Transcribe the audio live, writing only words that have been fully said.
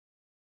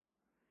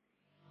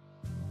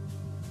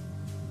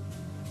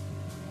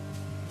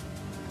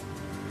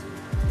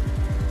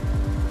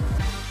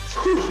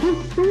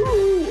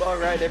All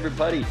right,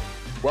 everybody.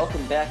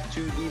 Welcome back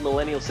to the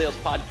Millennial Sales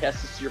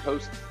Podcast. This is your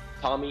host,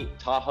 Tommy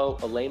Tahoe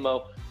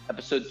Alemo,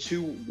 episode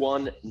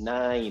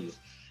 219.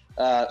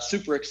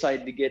 Super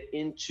excited to get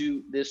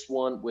into this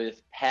one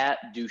with Pat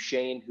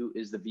Duchesne, who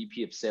is the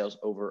VP of Sales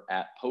over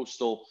at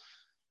Postal.io.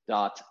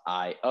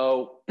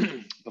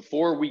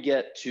 Before we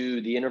get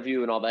to the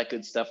interview and all that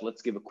good stuff,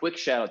 let's give a quick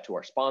shout out to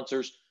our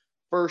sponsors.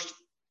 First,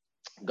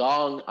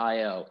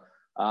 Gong.io.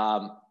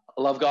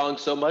 I love Gong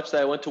so much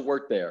that I went to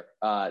work there.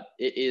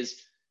 It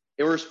is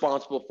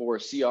irresponsible for a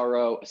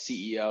CRO, a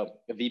CEO,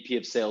 a VP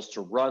of sales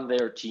to run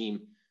their team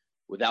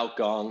without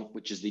Gong,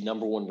 which is the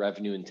number one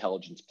revenue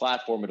intelligence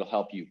platform. It'll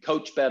help you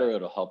coach better.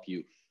 It'll help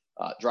you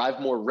drive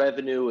more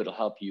revenue. It'll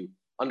help you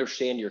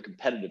understand your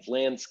competitive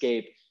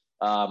landscape.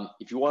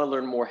 If you want to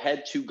learn more,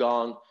 head to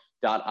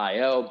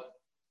Gong.io,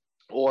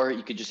 or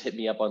you could just hit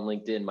me up on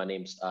LinkedIn. My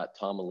name's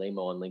Tom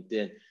Alemo on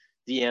LinkedIn.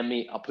 DM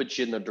me. I'll put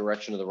you in the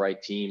direction of the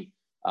right team.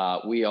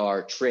 We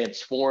are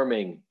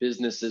transforming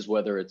businesses,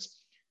 whether it's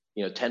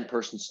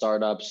 10-person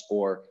startups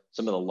or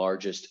some of the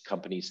largest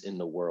companies in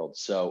the world.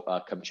 So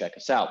come check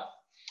us out.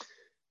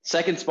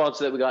 Second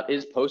sponsor that we got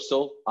is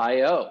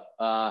Postal.io,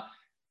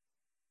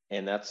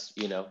 and that's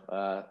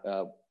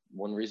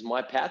one reason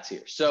why Pat's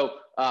here. So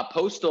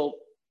Postal,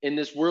 in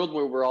this world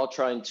where we're all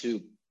trying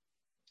to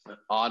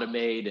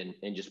automate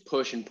and just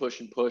push and push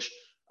and push,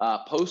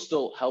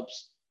 Postal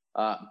helps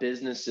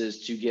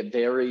businesses to get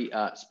very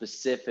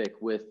specific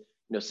with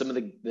some of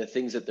the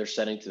things that they're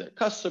sending to their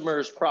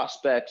customers,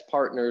 prospects,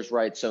 partners,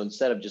 right? So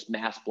instead of just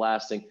mass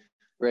blasting,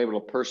 we're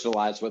able to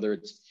personalize, whether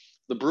it's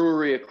the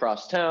brewery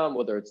across town,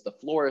 whether it's the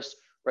florist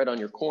right on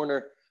your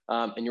corner,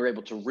 and you're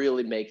able to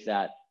really make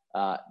that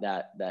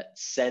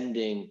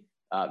sending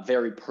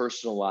very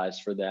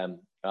personalized for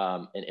them,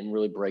 and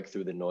really break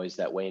through the noise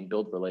that way and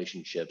build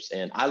relationships.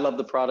 And I love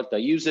the product. I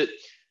use it.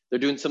 They're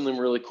doing something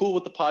really cool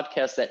with the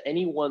podcast, that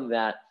anyone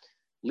that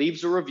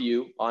leaves a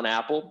review on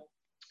Apple,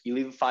 you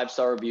leave a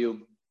 5-star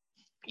review,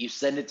 you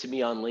send it to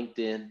me on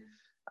LinkedIn,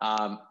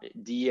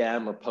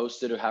 DM or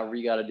post it, or however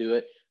you got to do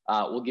it.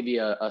 We'll give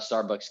you a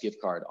Starbucks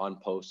gift card on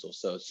Postal.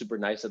 So it's super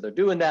nice that they're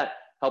doing that,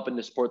 helping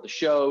to support the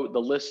show, the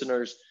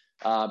listeners,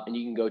 and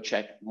you can go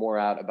check more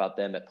out about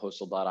them at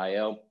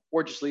Postal.io,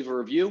 or just leave a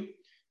review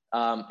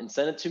and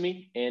send it to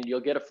me, and you'll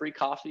get a free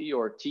coffee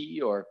or tea,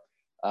 or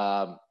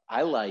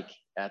I like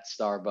at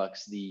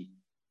Starbucks the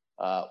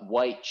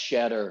white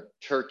cheddar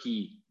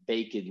turkey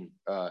bacon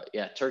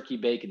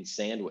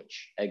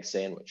sandwich, egg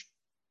sandwich.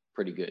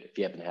 Pretty good if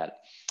you haven't had it.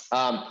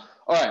 All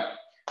right,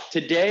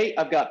 today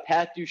I've got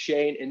Pat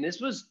Duchesne, and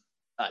this was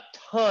a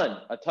ton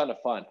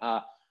of fun.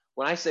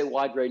 When I say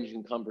wide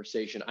ranging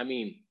conversation, I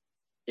mean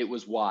it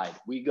was wide.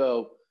 We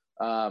go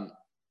from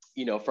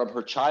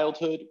her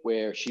childhood,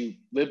 where she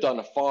lived on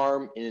a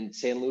farm in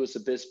San Luis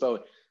Obispo,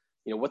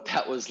 what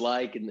that was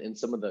like, and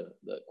some of the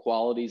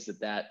qualities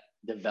that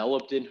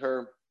developed in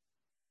her,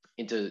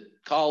 into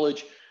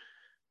college.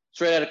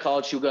 Straight out of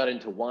college, she got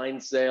into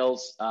wine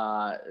sales.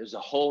 There's a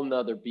whole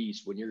nother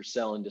beast when you're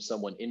selling to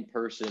someone in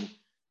person,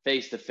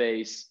 face to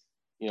face,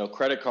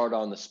 credit card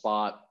on the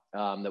spot,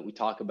 that we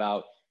talk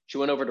about. She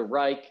went over to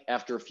Reich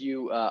after a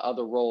few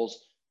other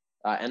roles,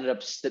 ended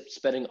up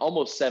spending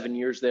almost 7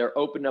 years there,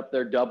 opened up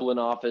their Dublin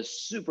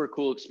office. Super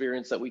cool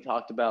experience that we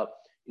talked about,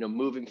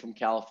 moving from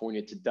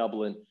California to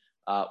Dublin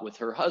with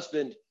her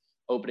husband,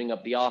 opening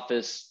up the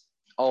office,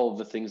 all of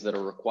the things that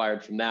are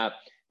required from that,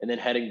 and then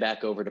heading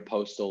back over to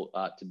Postal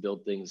to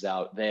build things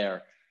out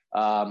there.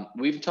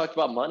 We even talked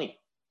about money,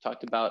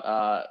 talked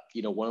about,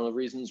 one of the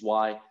reasons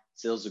why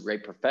sales is a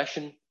great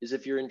profession is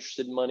if you're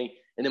interested in money.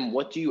 And then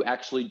what do you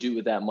actually do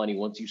with that money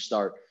once you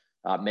start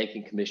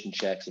making commission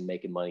checks and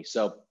making money?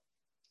 So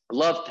I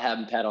loved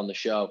having Pat on the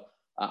show.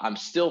 I'm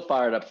still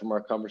fired up from our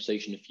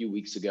conversation a few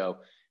weeks ago,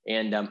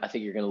 and I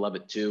think you're going to love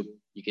it too.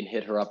 You can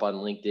hit her up on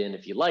LinkedIn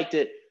if you liked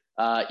it.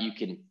 You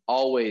can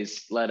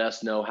always let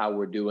us know how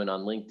we're doing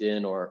on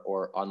LinkedIn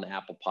or on the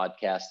Apple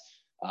Podcast,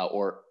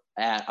 or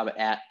I'm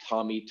at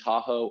Tommy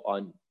Tahoe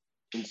on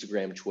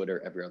Instagram,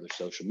 Twitter, every other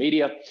social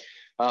media.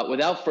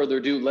 Without further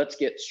ado, let's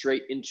get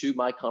straight into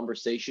my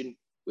conversation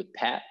with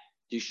Pat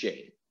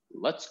Duchesne.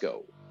 Let's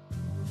go.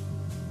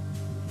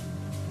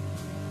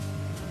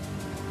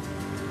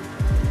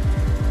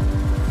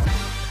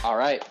 All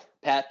right,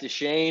 Pat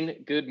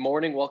Duchesne, good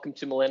morning. Welcome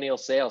to Millennial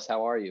Sales.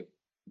 How are you?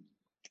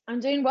 I'm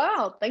doing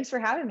well. Thanks for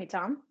having me,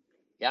 Tom.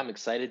 Yeah, I'm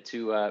excited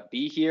to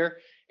be here.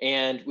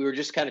 And we were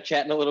just kind of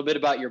chatting a little bit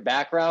about your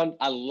background.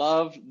 I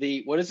love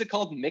what is it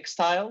called? Mix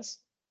tiles?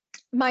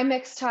 My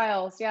mix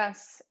tiles,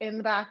 yes, in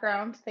the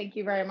background. Thank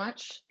you very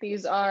much.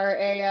 These are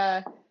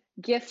a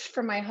gift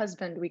from my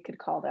husband, we could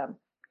call them.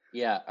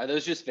 Yeah. Are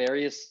those just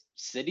various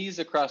cities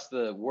across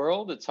the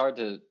world? It's hard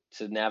to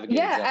navigate.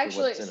 Yeah, exactly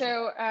actually, what's in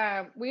so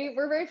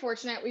we're very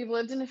fortunate. We've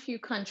lived in a few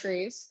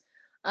countries,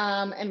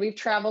 and we've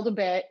traveled a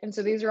bit. And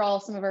so these are all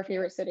some of our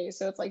favorite cities.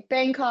 So it's like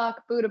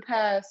Bangkok,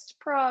 Budapest,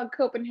 Prague,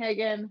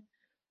 Copenhagen,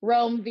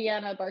 Rome,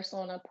 Vienna,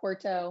 Barcelona,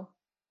 Porto.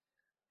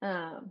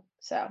 And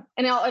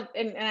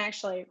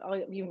actually,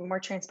 I'll be more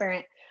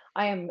transparent.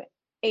 I am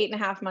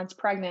 8.5 months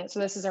pregnant. So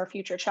this is our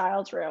future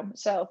child's room.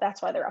 So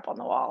that's why they're up on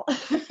the wall.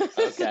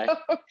 Okay. So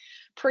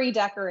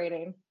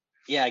pre-decorating.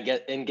 Yeah,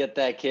 get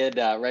that kid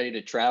ready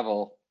to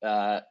travel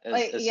Like,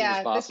 as soon as yeah, this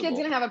kid's possible.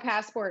 gonna have a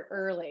passport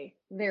early,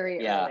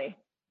 very Yeah, early.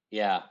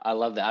 yeah, I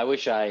love that. I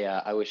wish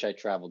I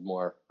traveled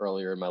more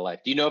earlier in my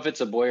life. Do you know if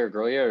it's a boy or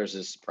girl yet, or is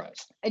this a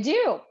surprise? I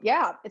do.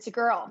 Yeah, it's a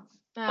girl.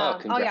 Oh, Oh yeah.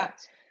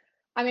 congrats.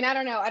 I mean, I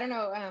don't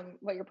know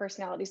what your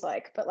personality's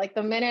like, but like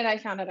the minute I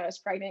found out I was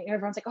pregnant,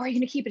 everyone's like, "Oh, are you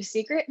gonna keep it a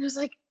secret?" And I was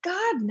like,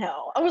 "God,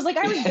 no." I was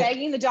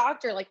begging the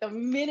doctor, like the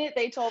minute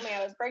they told me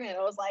I was pregnant,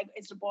 I was like,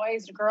 "Is it a boy?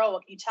 Is it a girl?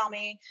 What can you tell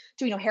me?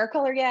 Do we know hair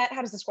color yet?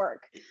 How does this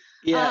work?"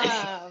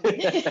 Yeah. Um,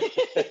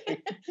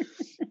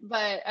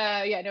 but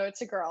yeah, no, it's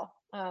a girl.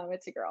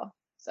 It's a girl.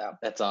 So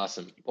That's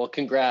awesome. Well,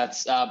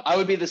 congrats. I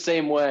would be the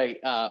same way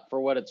for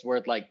what it's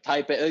worth. Like,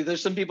 type it. Like,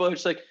 there's some people who are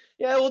just like,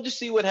 yeah, we'll just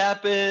see what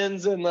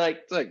happens. And like,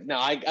 it's like, no,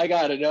 I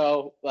got to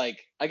know.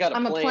 Like, I got a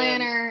I'm a plan.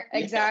 planner, Yeah.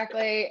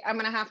 exactly. I'm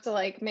gonna have to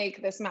like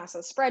make this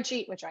massive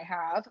spreadsheet, which I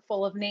have,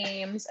 full of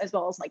names as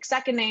well as like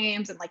second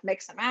names and like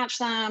mix and match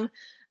them.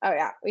 Oh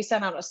yeah, we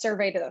sent out a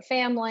survey to the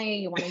family.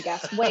 You want to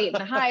guess weight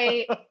and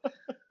height.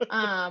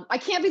 I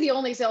can't be the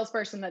only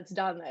salesperson that's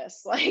done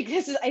this. Like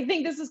this is, I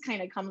think this is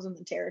kind of comes in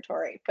the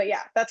territory. But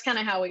yeah, that's kind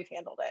of how we've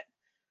handled it.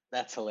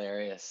 That's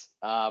hilarious.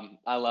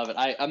 I love it.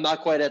 I'm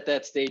not quite at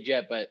that stage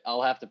yet, but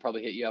I'll have to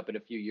probably hit you up in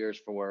a few years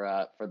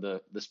for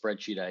the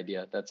spreadsheet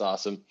idea. That's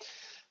awesome.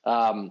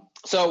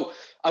 So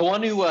I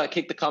want to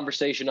kick the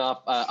conversation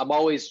off. I'm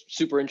always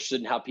super interested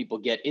in how people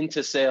get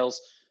into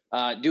sales.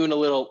 Doing a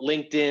little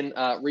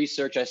LinkedIn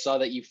research, I saw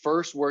that you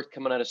first worked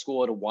coming out of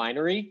school at a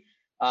winery,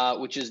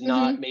 which is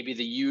not Hmm. maybe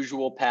the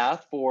usual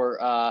path for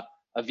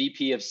a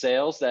VP of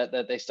sales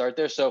that they start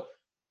there. So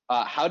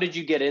how did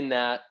you get in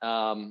that,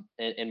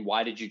 and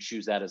why did you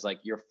choose that as like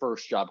your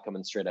first job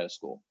coming straight out of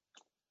school?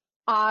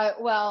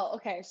 Well,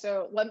 okay,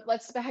 so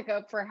let's back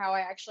up for how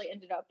I actually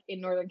ended up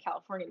in Northern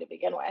California to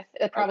begin with.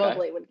 It Okay.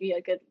 probably would be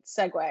a good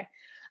segue.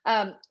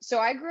 So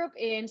I grew up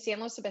in San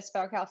Luis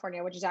Obispo,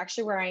 California, which is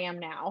actually where I am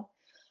now.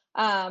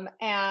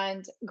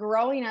 And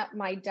growing up,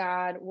 my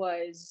dad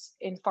was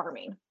in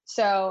farming.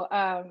 So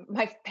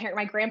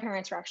my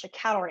grandparents were actually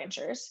cattle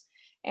ranchers,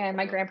 and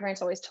my Mhm.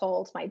 grandparents always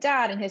told my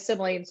dad and his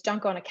siblings,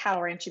 "Don't go into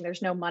cattle ranching.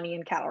 There's no money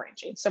in cattle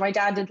ranching." So my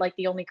dad did like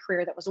the only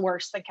career that was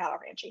worse than cattle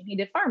ranching. He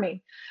did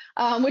farming,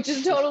 which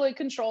is totally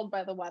controlled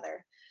by the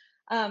weather.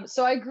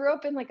 So I grew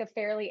up in like a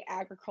fairly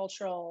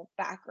agricultural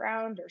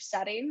background or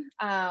setting.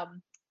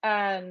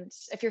 And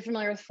if you're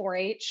familiar with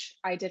 4-H,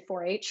 I did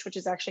 4-H, which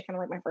is actually kind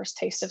of like my first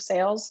taste of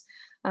sales.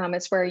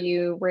 It's where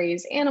you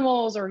raise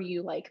animals or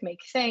you like make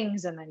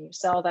things and then you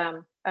sell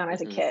them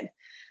as a Mhm. kid.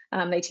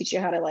 They teach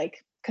you how to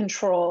like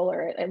control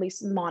or at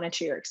least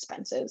monitor your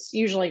expenses.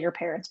 Usually your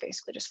parents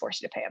basically just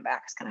force you to pay them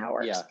back. It's kind of how it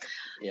works. Yeah.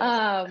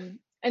 Yeah.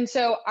 And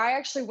so I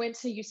actually went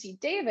to UC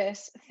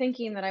Davis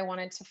thinking that I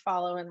wanted to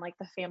follow in like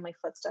the family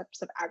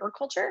footsteps of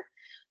agriculture.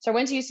 So I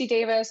went to UC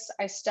Davis.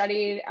 I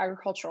studied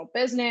agricultural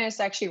business.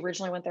 I actually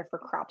originally went there for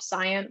crop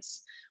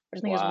science, which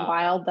I think is Wow.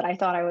 wild that I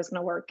thought I was going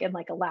to work in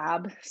like a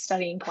lab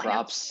studying Crop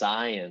plants.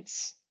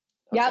 science.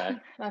 Yep, Okay.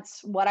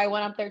 that's what I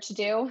went up there to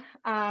do.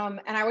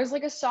 And I was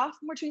like a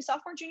sophomore, between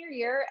sophomore and junior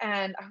year,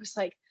 and I was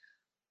like,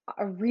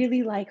 I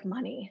really like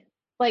money.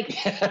 Like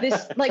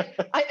this, like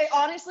I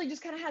honestly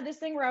just kind of had this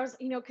thing where I was,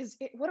 because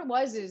what it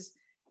was is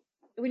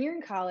when you're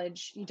in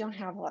college, you don't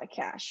have a lot of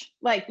cash.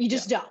 Like you Yeah.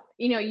 just don't.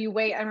 You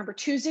wait. I remember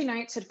Tuesday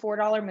nights had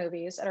 $4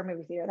 movies at our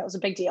movie theater. That was a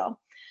big deal.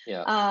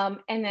 Yeah.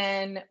 And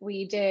then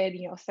we did,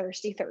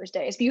 Thirsty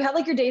Thursdays. But you had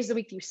like your days of the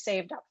week that you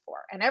saved up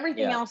for, and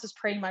everything Yeah. else is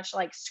pretty much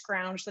like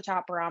scrounge the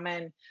top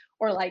ramen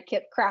or like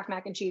get Kraft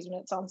mac and cheese when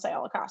it's on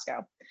sale at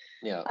Costco.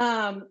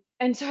 Yeah.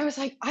 And so I was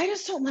like, I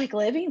just don't like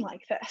living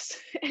like this.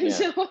 And Yeah.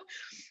 so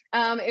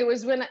it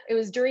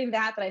was during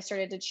that I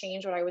started to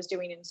change what I was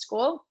doing in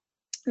school.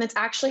 And that's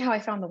actually how I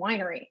found the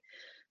winery.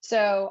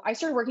 So I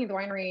started working at the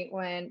winery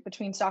when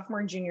between sophomore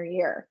and junior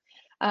year,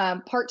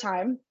 part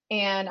time.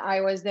 And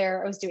I was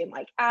there, I was doing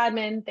like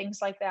admin, things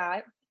like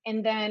that.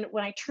 And then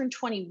when I turned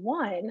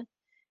 21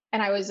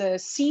 and I was a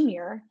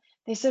senior,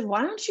 they said,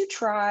 why don't you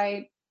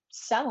try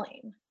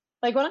selling?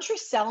 Like, why don't you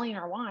try selling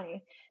our wine?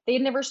 They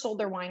had never sold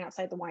their wine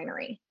outside the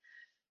winery.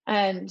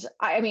 And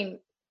I mean,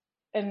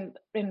 and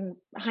in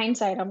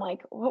hindsight, I'm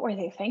like, what were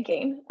they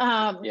thinking?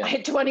 I Yeah.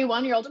 had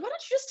 21-year-old. Why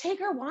don't you just take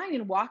our wine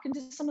and walk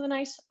into some of the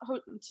nice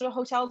sort of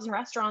hotels and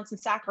restaurants in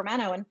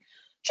Sacramento and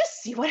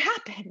just see what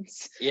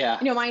happens? Yeah.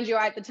 Mind you,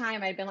 at the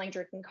time I'd been like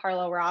drinking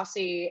Carlo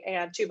Rossi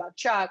and Two Buck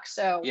Chuck.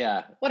 So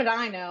Yeah. what did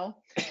I know?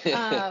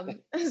 So,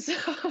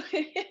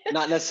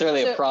 Not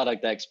necessarily a so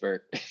product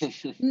expert.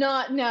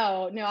 not,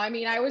 no, no. I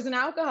mean, I was an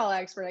alcohol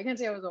expert. I can't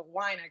say I was a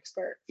wine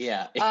expert.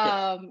 Yeah.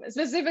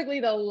 Specifically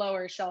the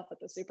lower shelf at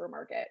the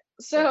supermarket.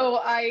 Yeah.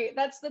 So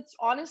that's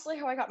honestly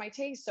how I got my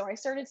taste. So I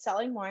started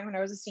selling wine when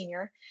I was a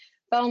senior,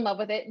 fell in love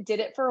with it, did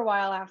it for a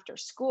while after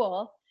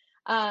school.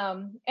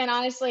 And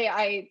honestly,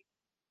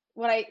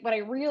 what I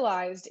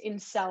realized in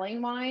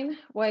selling wine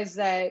was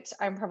that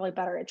I'm probably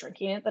better at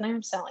drinking it than I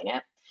am selling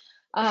it.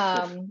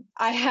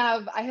 I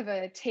have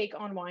a take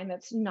on wine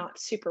that's not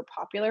super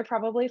popular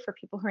probably for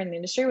people who are in the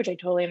industry, which I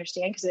totally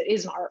understand because it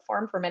is an art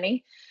form for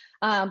many.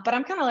 But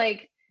I'm kind of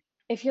like,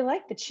 if you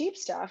like the cheap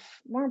stuff,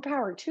 more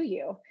power to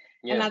you.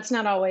 And Yeah. that's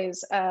not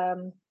always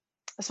a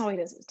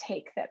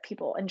take that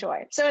people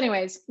enjoy. So,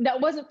 anyways,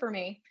 that wasn't for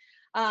me.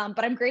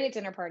 But I'm great at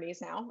dinner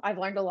parties now. I've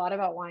learned a lot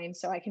about wine,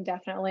 so I can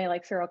definitely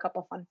like throw a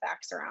couple fun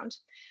facts around.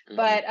 Hmm.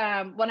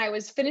 But when I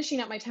was finishing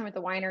up my time at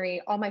the winery,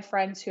 all my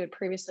friends who had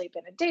previously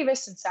been at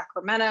Davis and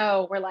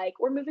Sacramento were like,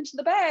 "We're moving to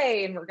the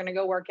Bay, and we're going to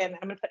go work in." I'm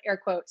going to put air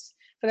quotes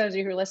for those of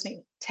you who are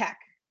listening, tech.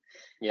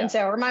 And Yeah.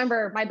 so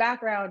remember my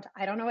background.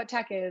 I don't know what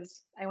tech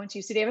is. I went to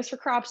UC Davis for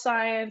crop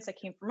science. I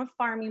came from a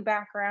farming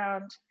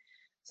background.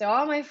 So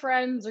all my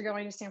friends are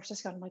going to San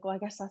Francisco. And I'm like, well, I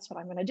guess that's what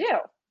I'm going to do.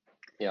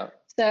 Yeah.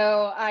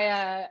 So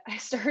I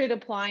started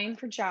applying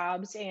for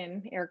jobs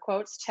in air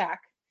quotes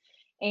tech,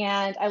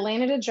 and I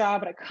landed a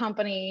job at a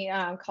company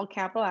called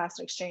Capital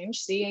Asset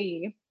Exchange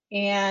 (CAE),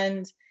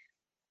 and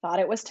thought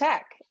it was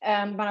tech.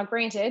 But now,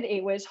 granted,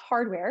 it was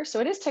hardware, so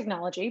it is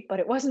technology, but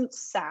it wasn't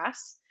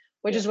SaaS,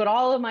 which Yeah. is what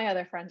all of my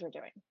other friends were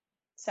doing.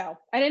 So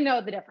I didn't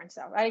know the difference,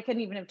 though. I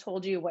couldn't even have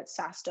told you what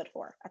SaaS stood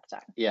for at the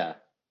time. Yeah.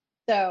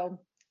 So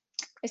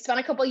I spent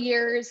a couple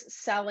years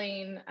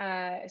selling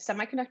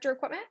semiconductor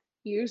equipment,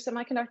 used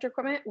semiconductor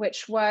equipment,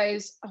 which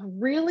was a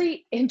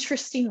really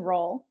interesting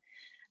role.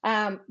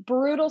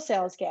 Brutal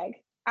sales gig,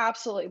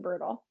 absolutely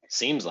brutal.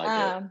 Seems like it.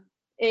 Um,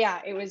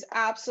 yeah, it was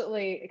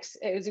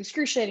it was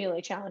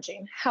excruciatingly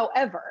challenging.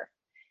 However,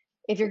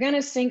 if you're going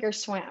to sink or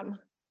swim,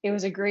 it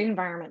was a great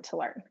environment to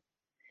learn.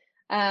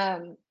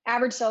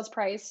 Average sales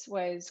price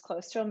was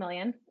close to a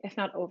million, if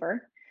not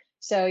over.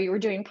 So you were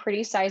doing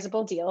pretty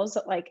sizable deals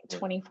at like Yeah.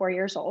 24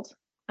 years old,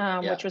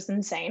 Yeah. which was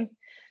insane.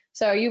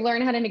 So you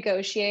learn how to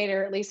negotiate,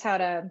 or at least how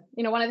to,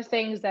 one of the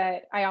things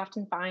that I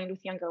often find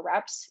with younger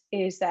reps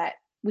is that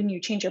when you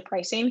change your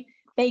pricing,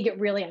 they get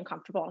really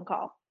uncomfortable on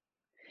call.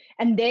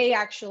 And they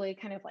actually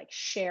kind of like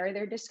share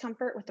their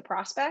discomfort with the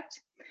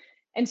prospect.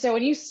 And so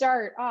when you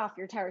start off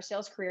your entire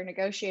sales career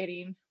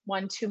negotiating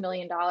 $1-2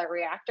 million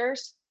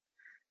reactors,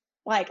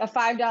 like a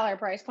 $5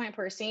 price point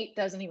per seat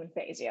doesn't even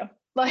phase you.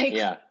 Like,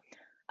 Yeah.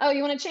 oh,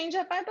 you want to change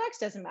that $5?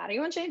 Doesn't matter. You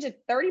want to change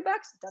it $30?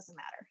 Doesn't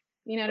matter.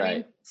 You know what I Right.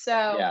 mean?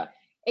 So Yeah.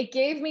 it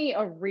gave me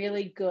a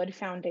really good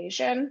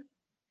foundation.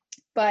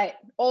 But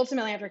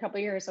ultimately, after a couple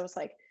of years, I was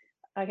like,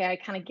 okay, I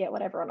kind of get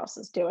what everyone else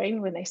is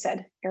doing when they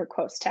said air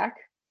quotes tech.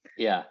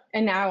 Yeah.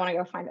 And now I want to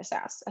go find a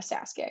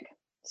SaaS gig.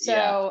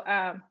 Yeah.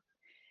 So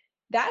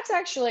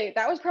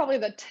that was probably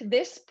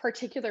this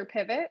particular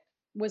pivot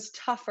was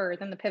tougher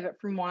than the pivot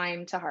from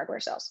wine to hardware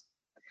sales.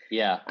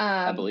 Yeah.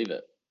 I Um, believe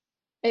it.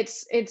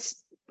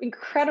 it's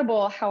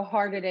incredible how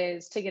hard it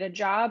is to get a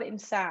job in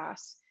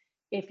SaaS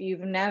if you've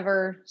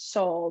never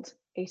sold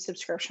a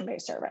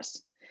subscription-based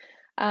service.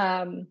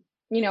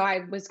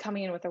 I was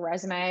coming in with a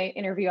resume,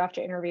 interview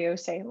after interview,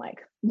 saying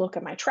like, look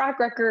at my track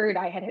record.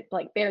 I had hit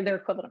like their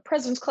equivalent of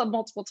President's Club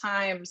multiple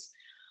times.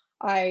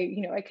 I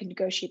could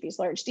negotiate these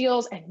large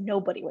deals and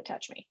nobody would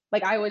touch me.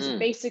 Like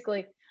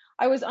Mm.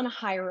 I was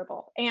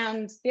unhireable.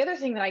 And the other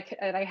thing that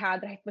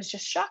I was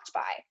just shocked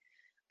by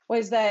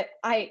was that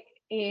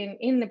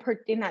in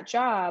that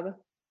job,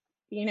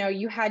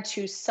 you had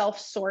to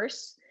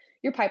self-source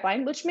your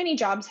pipeline, which many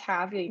jobs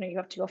have. You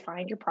have to go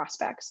find your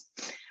prospects.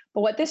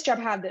 But what this job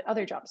had that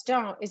other jobs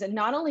don't is that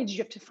not only did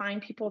you have to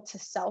find people to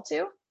sell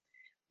to,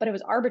 but it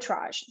was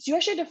arbitrage. So you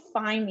actually had to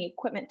find the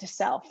equipment to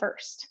sell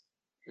first.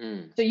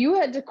 Mm. So you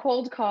had to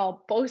cold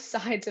call both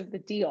sides of the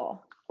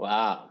deal.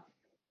 Wow.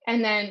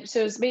 And then,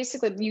 so it's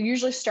basically, you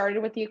usually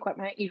started with the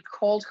equipment. You'd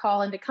cold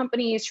call into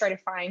companies, try to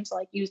find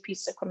like used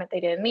pieces of equipment they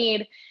didn't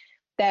need.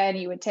 Then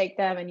you would take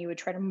them and you would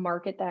try to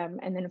market them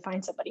and then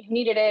find somebody who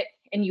needed it.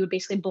 And you would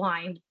basically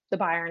blind the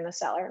buyer and the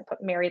seller and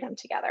marry them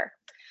together.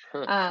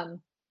 Huh.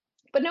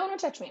 But no one would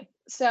touch me.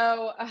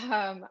 So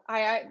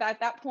at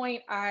that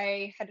point,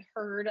 I had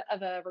heard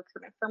of a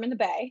recruitment firm in the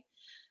Bay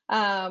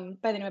by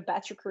the name of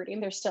Betts Recruiting.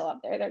 They're still up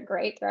there. They're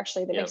great.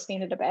 They've Yep.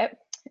 expanded a bit.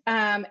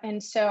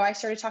 And so I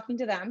started talking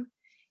to them,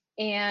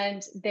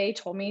 and they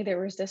told me there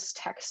was this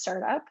tech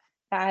startup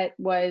that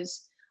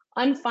was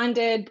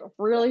unfunded,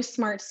 really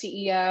smart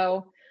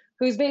CEO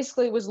who's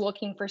basically was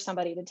looking for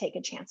somebody to take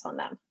a chance on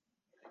them.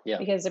 Yeah.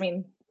 Because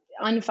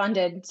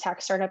unfunded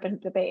tech startup in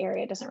the Bay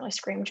Area doesn't really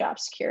scream job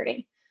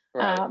security.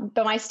 Right.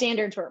 But my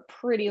standards were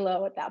pretty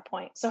low at that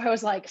point. So I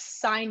was like,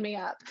 sign me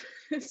up.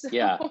 So,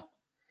 Yeah.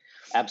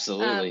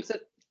 Absolutely. so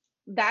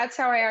that's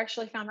how I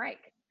actually found Reich.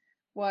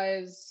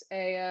 Was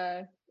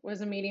a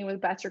meeting with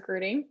Betts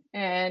Recruiting,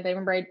 and I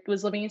remember I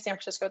was living in San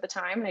Francisco at the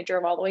time, and I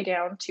drove all the way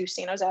down to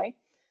San Jose,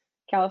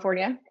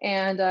 California,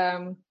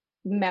 and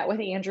met with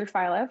Andrew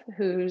Filev,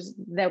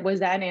 that was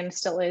then and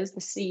still is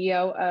the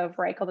CEO of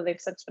Reich, although they've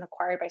since been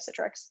acquired by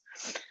Citrix.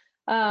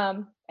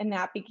 And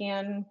that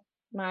began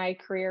my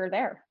career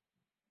there.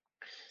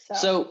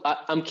 So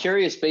I'm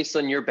curious, based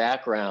on your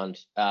background,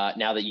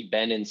 now that you've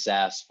been in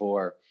SaaS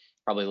for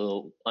probably a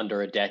little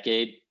under a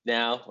decade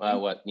now,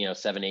 Mhm. what,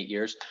 7, 8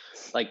 years.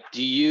 Like,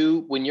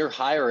 when you're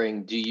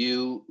hiring, do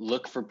you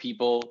look for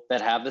people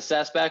that have the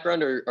SaaS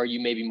background, or are you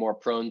maybe more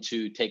prone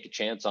to take a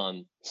chance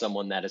on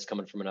someone that is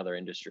coming from another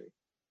industry?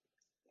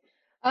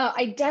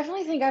 I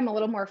definitely think I'm a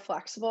little more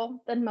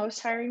flexible than most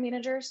hiring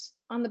managers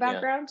on the Yeah.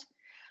 background.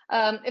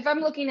 If I'm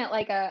looking at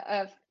like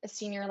a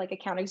senior like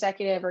account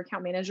executive or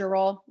account manager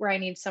role where I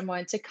need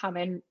someone to come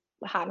in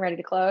hot and ready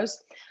to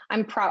close,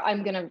 I'm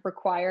going to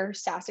require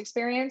SaaS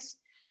experience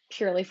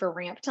purely for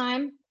ramp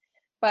time.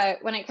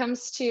 But when it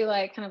comes to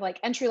like kind of like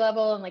entry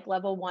level and like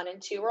level 1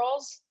 and 2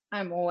 roles,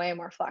 I'm way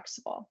more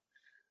flexible.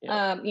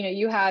 Yeah.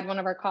 You had one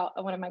of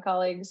my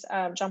colleagues,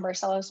 John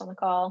Barcelos, on the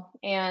call,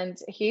 and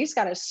he's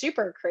got a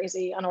super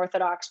crazy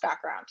unorthodox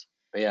background.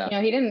 But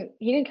yeah. He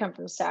didn't come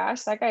from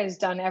SaaS. That guy's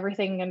done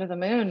everything under the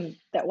moon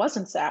that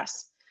wasn't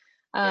SaaS.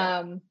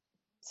 Yeah.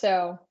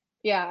 So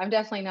yeah, I'm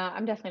definitely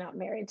not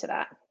married to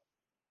that.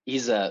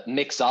 He's a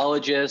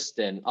mixologist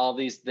and all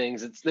these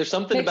things. There's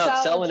something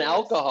about selling Mixologist.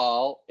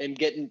 alcohol and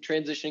getting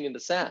transitioning into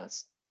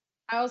SaaS.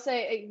 I will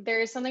say there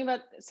is something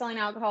about selling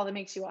alcohol that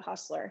makes you a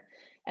hustler,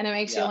 and it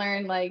makes you Yeah.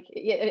 learn like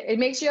it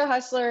makes you a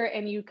hustler,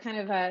 and you kind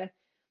of I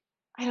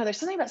know there's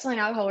something about selling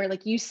alcohol where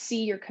like you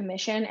see your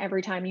commission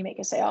every time you make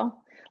a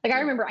sale. Like I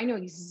Mm. remember I knew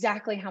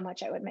exactly how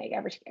much I would make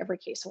every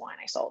case of wine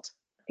I sold.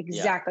 Yeah.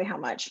 Exactly how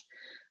much.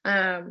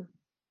 Um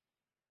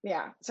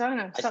yeah. So I don't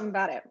know, I, something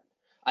about it.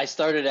 I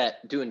started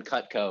at doing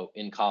Cutco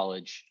in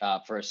college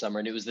for a summer,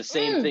 and it was the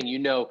same Mm, thing.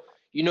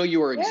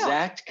 Your yeah.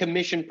 exact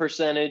commission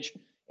percentage,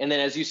 and then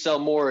as you sell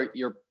more,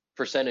 your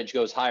percentage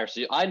goes higher.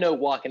 So I know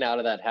walking out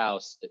of that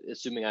house,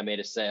 assuming I made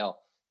a sale,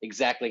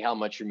 exactly how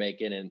much you're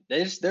making, and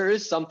there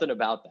is something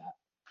about that.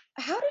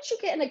 How did you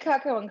get into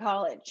Cutco in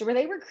college? Were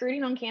they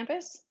recruiting on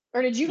campus?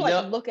 Or did you You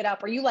like know, look it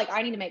up? Or you like,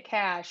 I need to make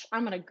cash.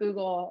 I'm gonna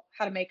Google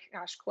how to make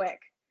cash quick.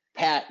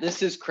 Pat,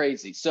 this is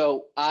crazy.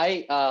 So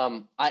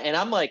I'm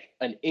like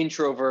an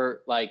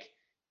introvert. Like,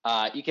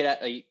 you could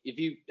if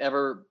you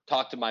ever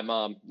talk to my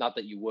mom, not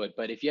that you would,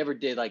 but if you ever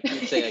did, like, you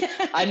would say, like,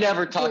 I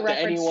never Do a talked to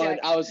reference anyone. check.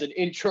 I was an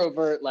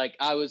introvert. Like,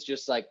 I was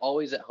just like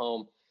always at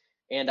home,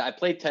 and I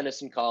played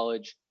tennis in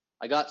college.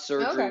 I got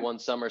surgery Okay. one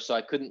summer, so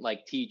I couldn't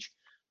like teach.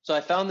 So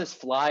I found this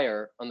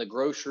flyer on the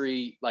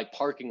grocery like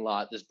parking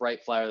lot. This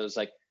bright flyer that was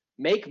like,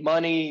 make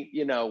money,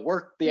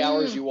 work the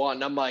hours Mm, you want,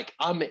 and I'm like,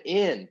 I'm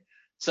in.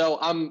 So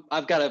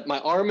I've got my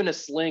arm in a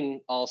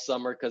sling all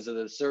summer because of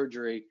the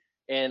surgery,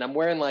 and I'm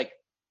wearing like,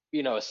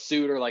 a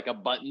suit or like a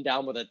button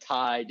down with a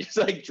tie, just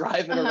like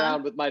driving uh-huh.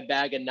 around with my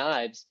bag of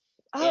knives.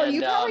 Oh, And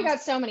you probably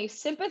got so many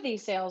sympathy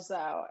sales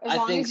though, as I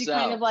long think as you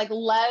kind so. of like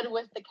led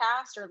with the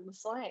cast or the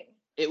slang.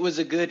 It was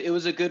a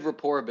good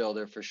rapport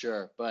builder for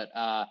sure. But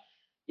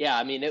yeah,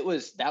 I mean, that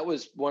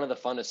was one of the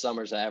funnest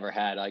summers I ever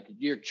had. Like,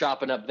 you're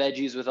chopping up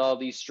veggies with all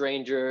these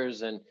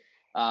strangers, and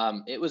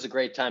it was a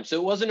great time. So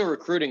it wasn't a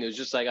recruiting; it was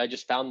just like I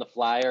just found the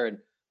flyer and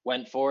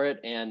went for it,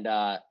 and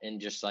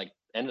just like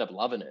ended up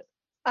loving it.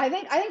 I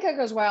think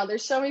Cutco's wild.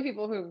 There's so many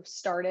people who've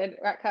started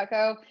at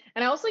Cutco,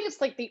 and I also think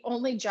it's like the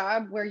only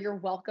job where you're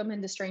welcome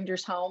into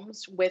strangers'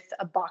 homes with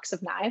a box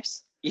of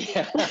knives.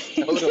 Yeah, Like,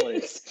 totally.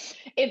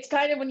 it's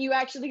kind of when you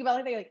actually think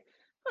about it, like,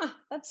 huh,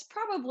 that's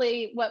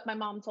probably what my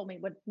mom told me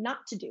what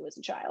not to do as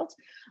a child.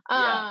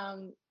 Yeah,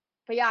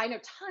 But yeah, I know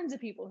tons of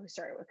people who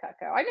started with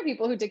Cutco. I know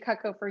people who did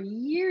Cutco for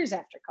years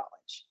after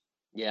college.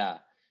 yeah,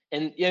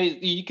 and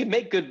you can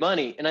make good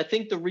money. And I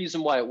think the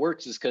reason why it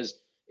works is because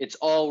it's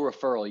all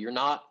referral.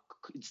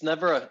 It's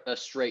never a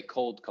straight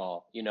cold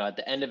call. At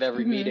the end of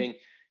every Hmm. meeting,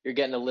 you're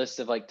getting a list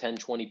of like 10,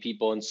 20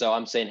 people. And so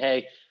I'm saying,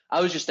 hey,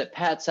 I was just at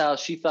Pat's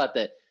house. She thought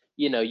that,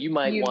 you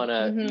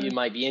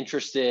might be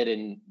interested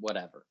in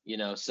whatever,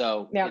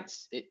 so Yeah.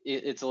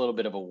 it's a little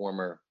bit of a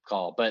warmer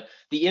call. But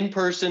the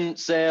in-person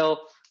sale,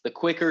 the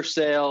quicker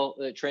sale,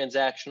 the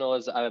transactional,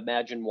 as I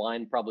imagine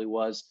wine probably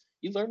was,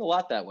 you learn a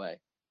lot that way.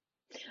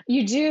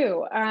 You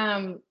do.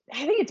 I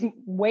think it's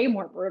way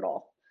more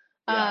brutal.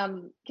 Yeah.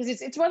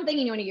 Because it's one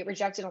thing, when you get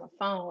rejected on the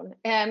phone,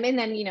 and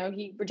then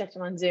he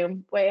rejected on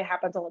Zoom. Way it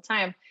happens all the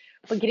time.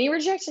 But getting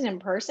rejected in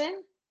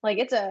person, like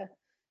it's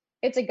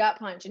a gut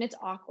punch, and it's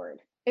awkward.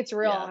 It's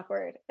real Yeah,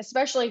 awkward,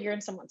 especially if you're in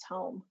someone's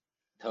home.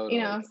 totally.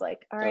 It's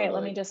like, all right,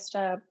 let me Totally. just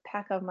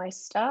pack up my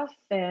stuff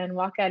and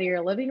walk out of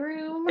your living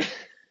room.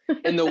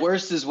 And the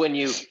worst is when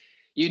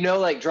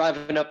like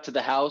driving up to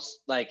the house,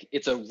 like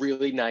it's a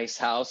really nice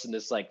house in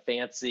this like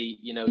fancy,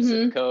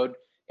 zip Hmm. code.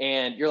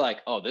 And you're like,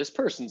 oh, this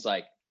person's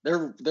like,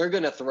 they're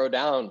gonna throw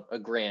down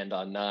 $1,000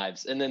 on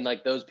knives. And then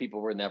like those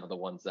people were never the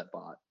ones that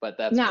bought. But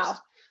Now,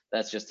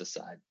 that's just a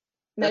side.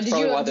 now, That's did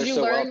probably you why did they're you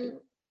so wealthy. learn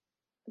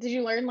Did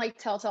you learn like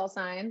telltale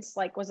signs?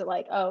 Like, was it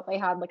like, oh, if they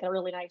had like a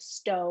really nice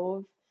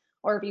stove,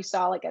 or if you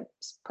saw like a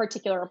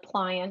particular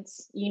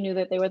appliance, you knew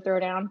that they would throw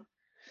down?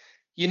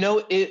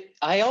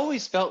 I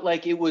always felt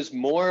like it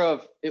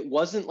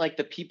wasn't like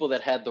the people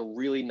that had the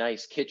really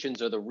nice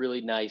kitchens or the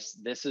really nice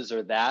thises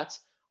or that's.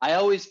 I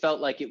always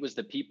felt like it was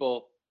the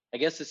people, I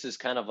guess this is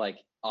kind of like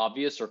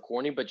obvious or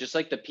corny, but just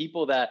like the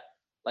people that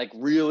like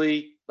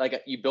really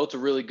like you built a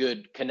really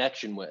good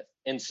connection with.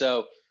 And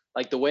so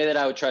like the way that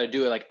I would try to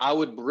do it, like I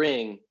would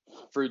bring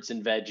fruits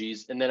and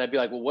veggies, and then I'd be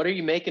like, well, what are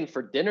you making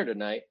for dinner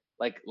tonight?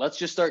 Like, let's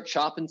just start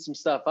chopping some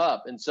stuff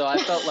up. And so I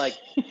felt like,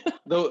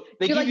 though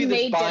they You give like you this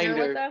made dinner with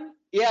binder, them?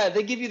 yeah,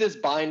 they give you this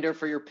binder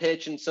for your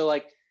pitch. And so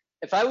like,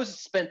 if I was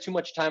spent too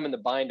much time in the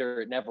binder,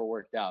 it never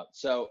worked out.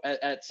 So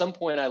at some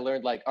point I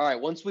learned like, all right,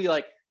 once we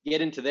like get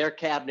into their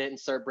cabinet and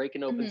start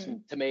breaking open Hmm.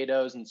 some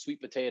tomatoes and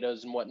sweet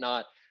potatoes and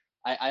whatnot,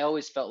 I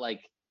always felt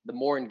like the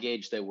more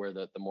engaged they were,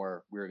 the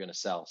more we were going to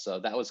sell. So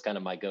that was kind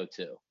of my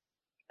go-to.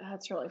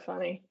 That's really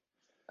funny.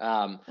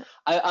 Um,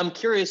 I'm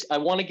curious. I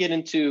want to get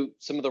into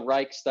some of the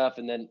Reich stuff,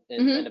 and then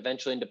and Hmm.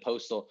 eventually into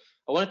Postal.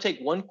 I want to take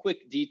one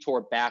quick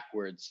detour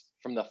backwards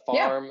from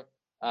Yeah.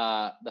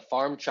 the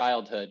farm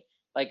childhood.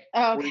 Like,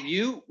 Oh,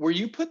 were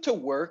you put to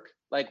work?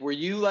 Like, were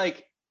you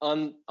like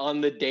on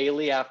the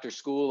daily after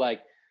school,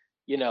 like,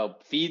 you know,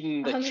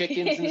 feeding the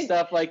chickens and okay.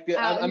 stuff? Like,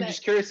 Out in I'm the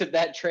just curious if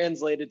that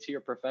translated to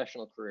your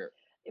professional career.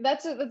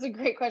 That's a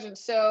great question.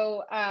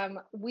 So,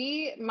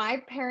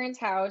 my parents'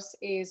 house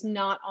is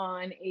not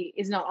on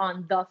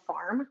the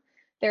farm.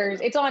 Yeah.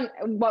 It's on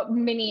what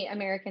many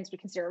Americans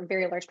would consider a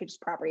very large piece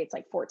of property. It's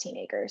like 14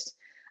 acres.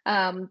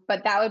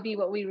 But that would be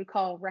what we would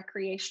call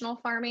recreational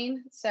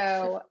farming.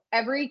 So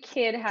every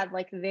kid had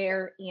like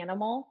their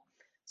animal.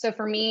 So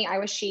for me, I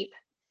was sheep.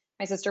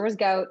 My sister was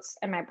goats,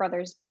 and my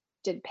brothers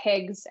did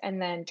pigs and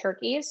then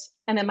turkeys.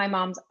 And then my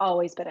mom's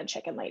always been a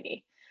chicken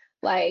lady.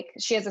 Like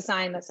she has a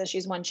sign that says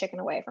she's one chicken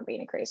away from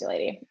being a crazy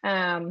lady.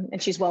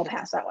 And she's well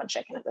past that one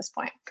chicken at this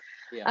point.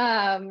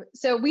 Yeah.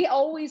 So we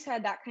always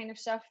had that kind of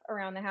stuff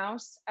around the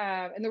house.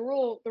 And the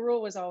rule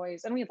was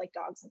always, and we had like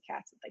dogs and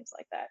cats and things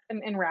like that,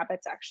 and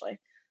rabbits actually.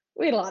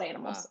 We had a lot of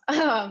animals.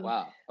 Wow.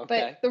 Wow. But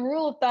Okay. the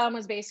rule of thumb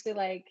was basically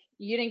like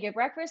you didn't get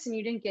breakfast and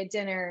you didn't get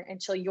dinner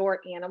until your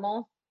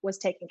animal was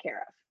taken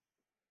care of.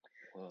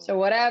 Whoa. So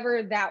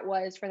whatever that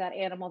was for that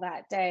animal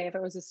that day, if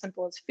it was as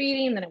simple as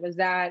feeding, then it was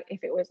that.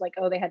 If it was like,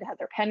 oh, they had to have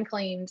their pen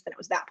cleaned, then it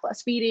was that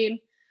plus feeding.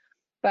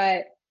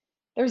 But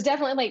there's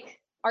definitely like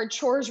our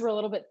chores were a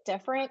little bit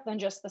different than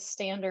just the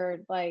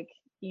standard, like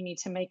you need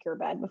to make your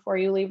bed before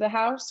you leave the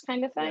house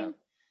kind of Yeah. thing.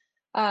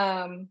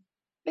 Um,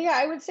 but yeah,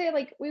 I would say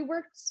like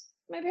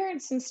my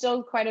parents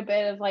instilled quite a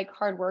bit of like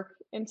hard work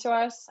into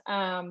us.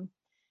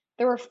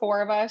 There were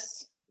four of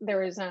us.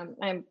 There was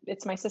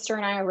it's my sister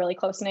and I are really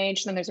close in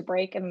age. Then there's a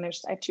break, and then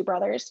I have two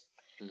brothers,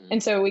 Hmm.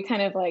 and so we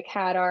kind of like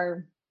had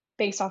our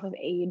based off of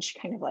age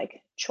kind of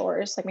like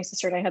chores. Like my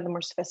sister and I had the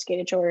more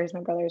sophisticated chores. My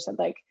brothers had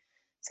like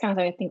it's kind of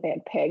like I think they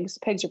had pigs.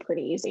 Pigs are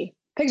pretty easy.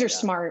 Pigs are Yeah.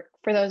 smart.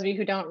 For those of you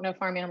who don't know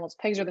farm animals,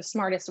 pigs are the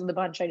smartest of the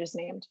bunch I just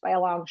named by a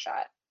long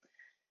shot.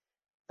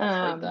 I've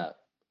heard Um, that.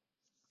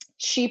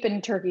 Sheep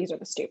and turkeys are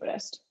the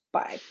stupidest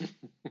by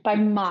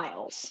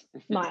miles,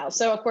 miles.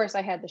 So of course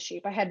I had the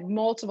sheep. I had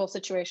multiple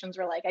situations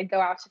where like I'd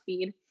go out to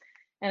feed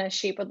and a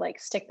sheep would like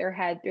stick their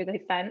head through the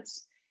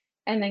fence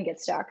and then get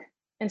stuck.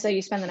 And so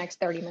you spend the next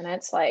 30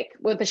 minutes like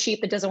with the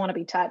sheep that doesn't want to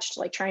be touched,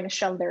 like trying to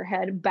shove their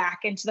head back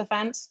into the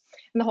fence.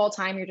 And the whole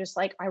time you're just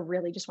like, I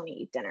really just want to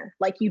eat dinner.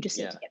 Like you just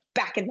need Yeah. to get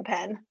back in the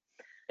pen.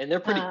 And they're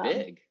pretty Um,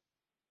 big.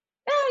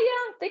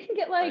 oh yeah, they can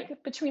get Right?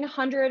 like between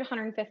 100,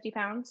 150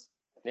 pounds,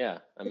 Yeah.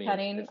 I mean,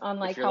 depending on if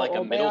like you're how like a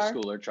old they middle are.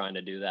 schooler trying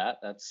to do that,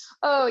 that's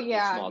Oh no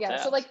yeah, small yeah.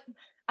 So task. like,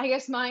 I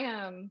guess my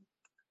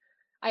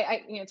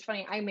I you know it's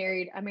funny. I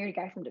married a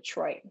guy from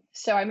Detroit,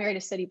 so I married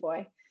a city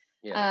boy.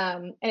 Yeah.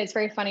 And it's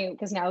very funny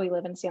because now we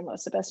live in San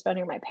Luis Obispo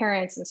near my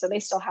parents, and so they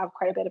still have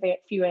quite a bit of a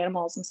few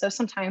animals. And so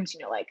sometimes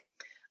like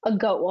a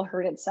goat will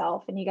hurt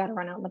itself, and you got to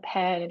run out in the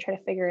pen and try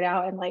to figure it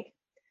out. And like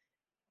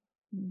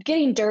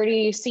getting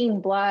dirty,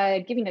 seeing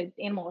blood, giving an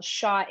animal a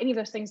shot, any of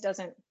those things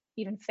doesn't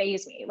even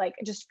phase me. Like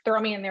just throw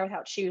me in there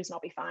without shoes and I'll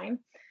be fine.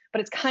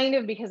 But it's kind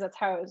of because that's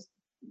how I was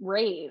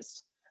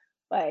raised.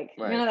 Like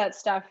none Right. of that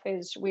stuff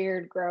is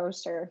weird,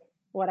 gross, or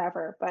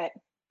whatever. But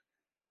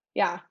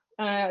yeah,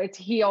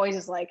 he always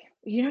is like,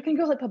 "You're not gonna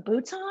go like put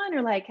boots on,"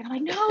 or like, and I'm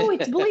like, "No,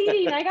 it's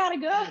bleeding. I gotta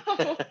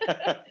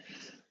go."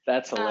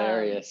 That's um,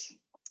 hilarious.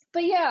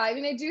 but yeah, I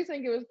mean, I do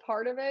think it was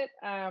part of it.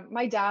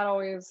 My dad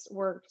always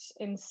worked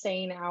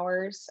insane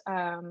hours.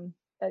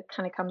 That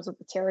kind of comes with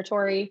the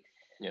territory.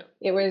 Yeah.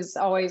 It was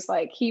always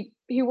like he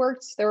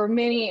worked. There were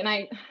many, and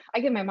I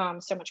give my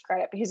mom so much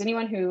credit because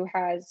anyone who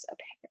has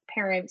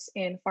parents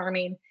in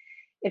farming,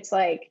 it's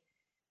like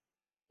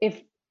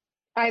if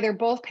either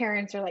both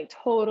parents are like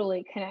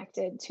totally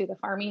connected to the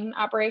farming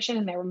operation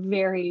and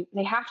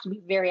they have to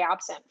be very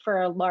absent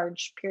for a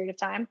large period of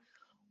time,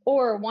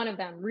 or one of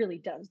them really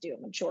does do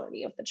a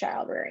majority of the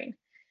child rearing.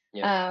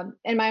 Yeah.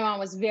 And my mom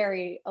was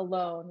very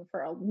alone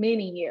for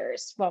many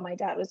years while my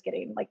dad was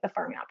getting like the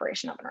farming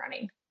operation up and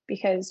running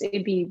because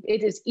it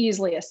is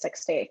easily a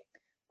 6 day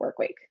work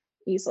week,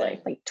 easily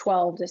Dang. like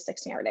 12 to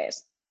 16-hour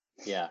days.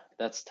 Yeah.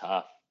 That's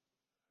tough.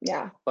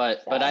 Yeah.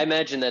 But I So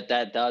imagine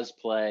that does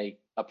play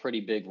a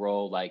pretty big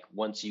role. Like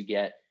once you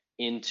get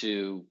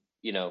into,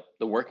 you know,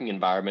 the working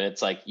environment,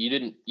 it's like you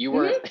mhm.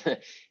 weren't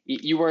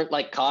you weren't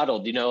like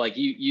coddled, you know, like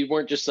you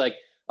weren't just like,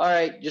 all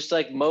right, just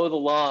like mow the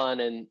lawn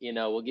and,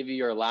 we'll give you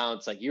your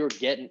allowance. Like you were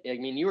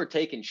you were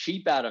taking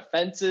sheep out of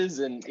fences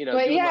and, But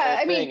doing the yeah,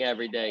 whole I mean, thing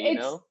every day,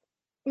 it's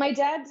my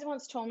dad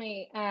once told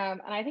me,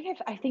 and I think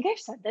I've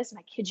said this, and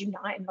I kid you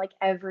not, in like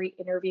every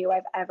interview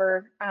I've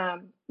ever,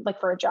 like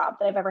for a job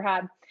that I've ever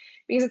had,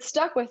 because it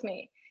stuck with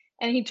me.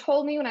 And he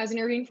told me when I was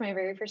interviewing for my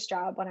very first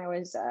job, when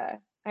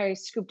I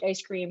scooped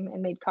ice cream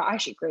and made coffee.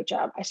 Actually, great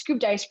job. I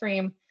scooped ice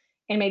cream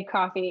and made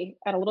coffee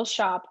at a little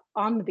shop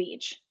on the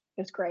beach.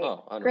 It was great,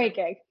 Oh, unreal. great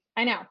gig.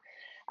 I know.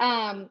 But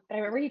I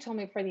remember he told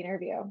me before the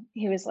interview,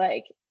 he was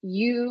like,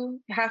 you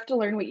have to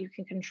learn what you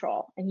can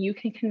control. And you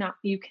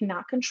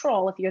cannot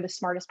control if you're the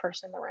smartest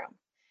person in the room,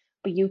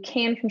 but you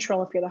can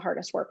control if you're the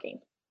hardest working.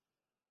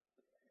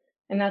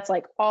 And that's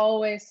like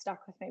always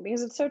stuck with me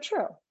because it's so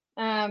true.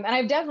 And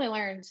I've definitely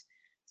learned,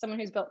 someone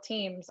who's built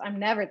teams, I'm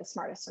never the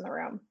smartest in the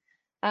room.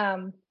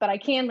 But I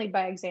can lead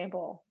by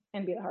example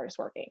and be the hardest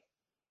working.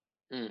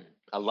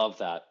 I love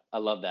that. I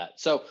love that.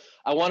 So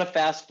I want to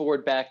fast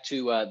forward back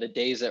to the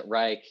days at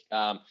Reich.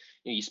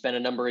 You spent a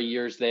number of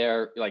years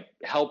there, like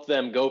help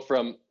them go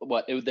from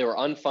they were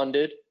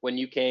unfunded when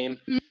you came,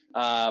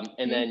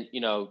 and then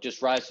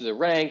just rise through the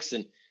ranks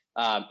and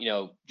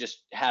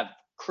just have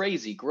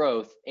crazy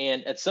growth.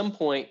 And at some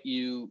point,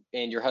 you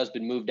and your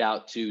husband moved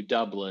out to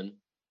Dublin,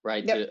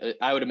 right? Yep.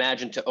 I would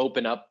imagine to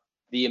open up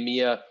the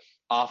EMEA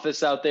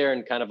office out there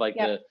and kind of like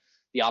Yep.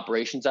 the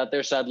operations out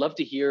there. So I'd love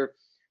to hear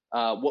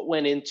what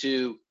went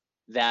into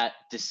that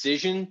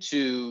decision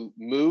to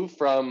move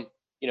from,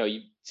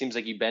 seems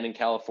like you've been in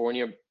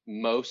California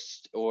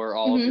most or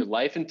all of your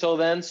life until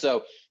then.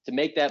 So to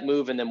make that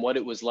move and then what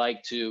it was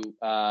like to,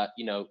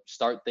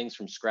 start things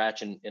from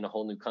scratch in a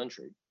whole new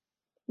country.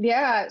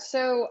 Yeah.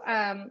 So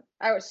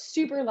I was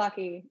super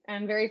lucky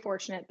and very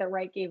fortunate that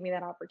Wright gave me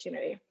that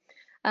opportunity.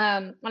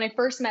 When I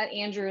first met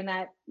Andrew in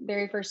that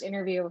very first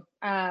interview,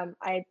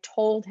 I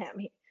told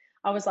him,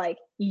 I was like,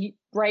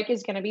 Wright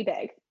is going to be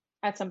big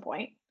at some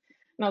point.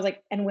 And I was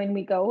like, and when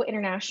we go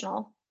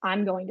international,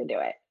 I'm going to do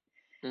it.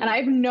 And I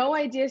have no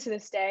idea to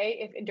this day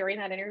if during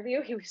that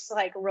interview he was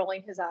like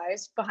rolling his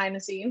eyes behind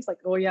the scenes, like,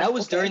 oh yeah. That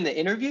was okay. During the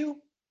interview?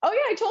 Oh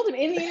yeah, I told him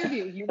in the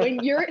interview,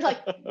 when you're like,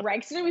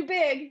 Wright's gonna be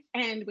big,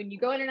 and when you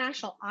go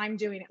international, I'm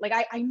doing it. Like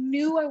I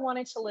knew I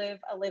wanted to live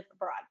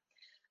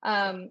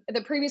abroad.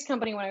 The previous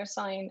company when I was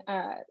selling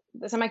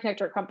the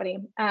semiconductor company,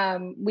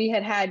 we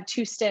had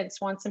 2 stints,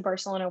 once in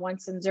Barcelona,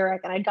 once in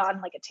Zurich, and I'd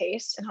gotten like a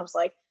taste, and I was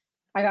like,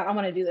 I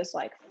want to do this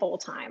like full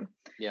time.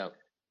 Yeah.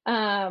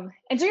 And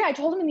so yeah, I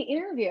told him in the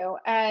interview,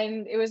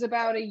 and it was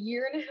about a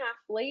year and a half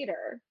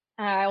later.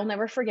 I'll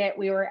never forget.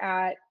 We were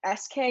at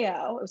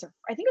SKO.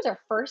 I think it was our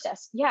first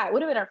it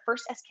would have been our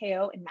first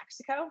SKO in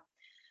Mexico.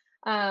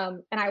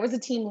 And I was a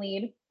team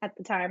lead at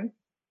the time.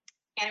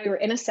 And we were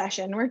in a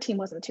session. Our team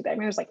wasn't too big. I mean,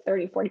 there was like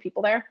 30, 40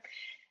 people there.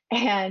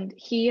 And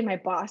he and my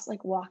boss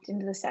like walked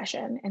into the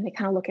session, and they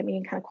kind of look at me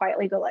and kind of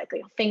quietly go like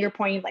finger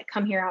pointing, like,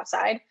 come here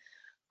outside,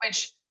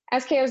 which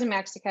SKO's in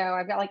Mexico.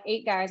 I've got like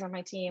 8 guys on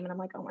my team, and I'm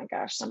like, oh my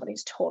gosh,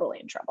 somebody's totally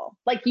in trouble.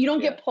 Like, you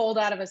don't get pulled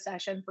out of a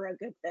session for a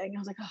good thing. I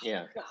was like,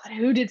 oh God,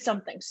 who did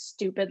something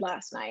stupid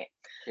last night?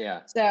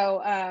 Yeah.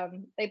 So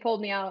they pulled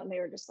me out, and they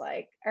were just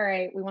like, all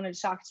right, we wanted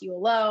to talk to you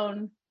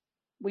alone.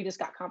 We just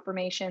got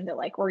confirmation that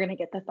like we're gonna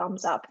get the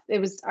thumbs up. It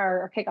was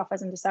our kickoff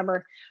was in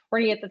December. We're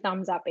gonna get the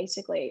thumbs up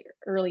basically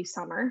early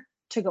summer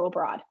to go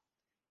abroad,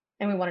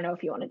 and we want to know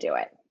if you want to do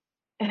it.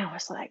 And I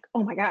was like,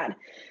 oh my God.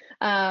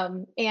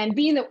 And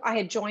being that I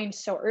had joined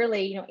so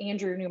early,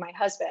 Andrew knew my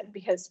husband,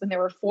 because when there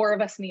were 4 of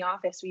us in the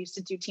office, we used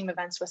to do team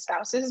events with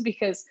spouses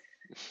because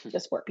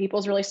just Fort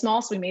People's really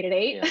small. So we made it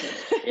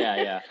 8.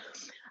 Yeah.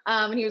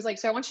 And he was like,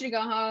 so I want you to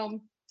go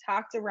home,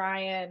 talk to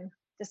Ryan,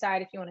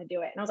 decide if you want to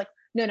do it. And I was like,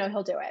 no,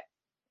 he'll do it.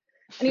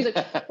 And he's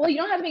like, well, you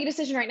don't have to make a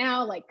decision right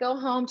now. Like, go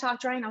home, talk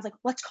to Ryan. I was like,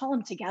 let's call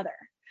him together.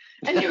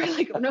 And they were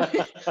like, oh, no,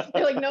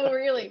 they're like, no,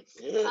 really.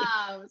 So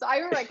I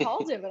remember I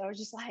called him, and I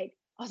was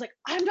like,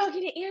 I'm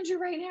talking to Andrew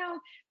right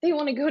now. They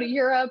want to go to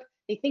Europe.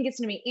 They think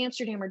it's going to be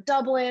Amsterdam or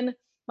Dublin.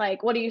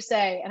 Like, what do you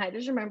say? And I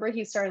just remember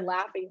he started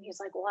laughing. He's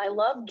like, well, I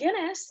love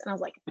Guinness. And I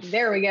was like,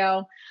 there we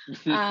go.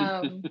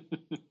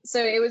 So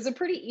it was a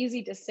pretty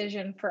easy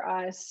decision for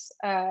us.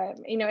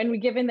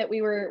 And given that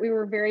we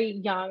were very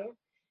young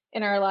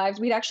in our lives,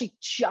 we'd actually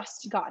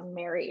just gotten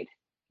married.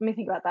 Let me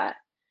think about that.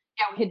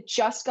 Yeah, we had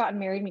just gotten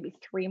married maybe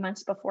 3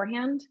 months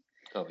beforehand.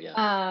 Oh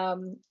yeah.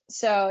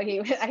 So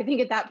I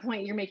think at that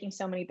point you're making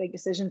so many big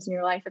decisions in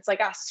your life. It's like,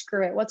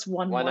 screw it. What's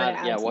one Why more?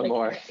 not? Yeah, one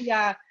more.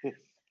 Yeah.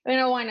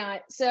 Why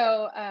not?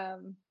 So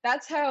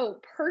that's how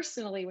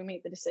personally we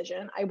made the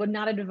decision. I would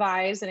not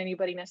advise that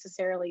anybody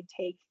necessarily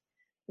take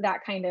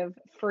that kind of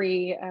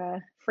free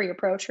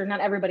approach, or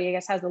not everybody, I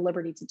guess, has the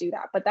liberty to do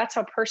that. But that's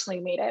how personally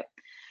we made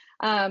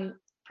it.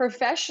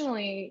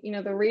 Professionally,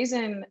 the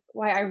reason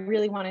why I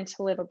really wanted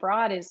to live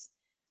abroad is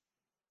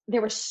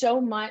there was so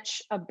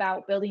much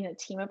about building a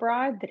team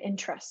abroad that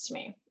interests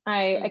me.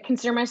 I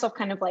consider myself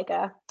kind of like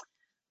a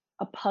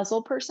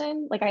puzzle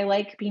person. Like, I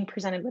like being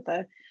presented with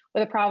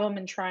a problem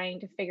and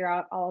trying to figure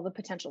out all the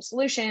potential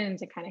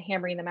solutions and kind of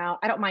hammering them out.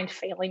 I don't mind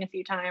failing a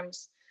few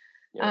times.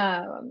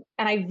 Yeah.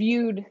 And I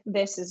viewed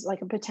this as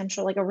like a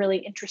potential, like a really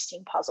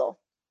interesting puzzle.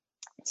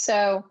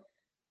 So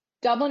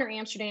Dublin or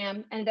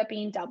Amsterdam, ended up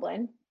being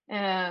Dublin.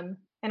 And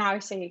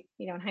obviously,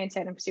 in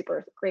hindsight, I'm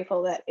super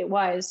grateful that it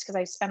was, because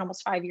I spent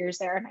almost 5 years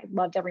there and I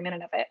loved every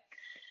minute of it.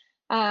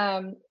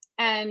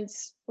 And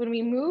when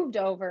we moved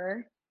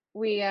over,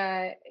 we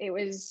had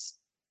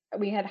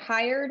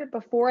hired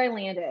before I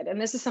landed. And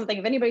this is something,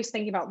 if anybody's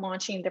thinking about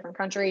launching in a different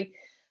country,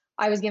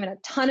 I was given a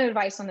ton of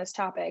advice on this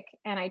topic,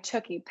 and I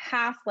took a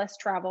path less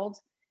traveled.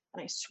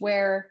 And I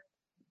swear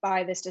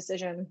by this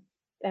decision,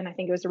 and I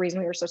think it was the reason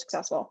we were so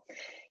successful,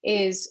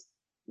 is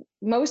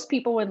most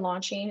people when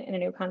launching in a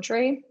new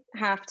country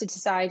have to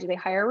decide, do they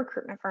hire a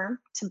recruitment firm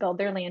to build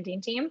their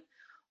landing team,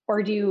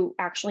 or do you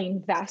actually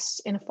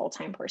invest in a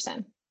full-time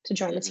person to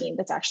join the team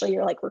that's actually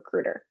your like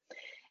recruiter?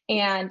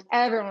 And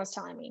everyone was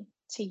telling me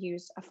to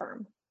use a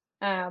firm.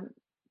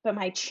 But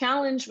my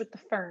challenge with the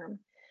firm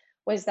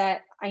was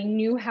that I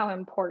knew how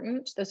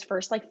important those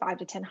first like 5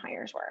 to 10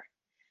 hires were.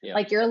 Yeah.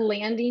 Like your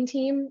landing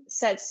team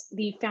sets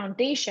the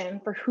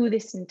foundation for who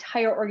this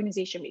entire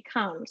organization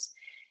becomes.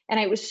 And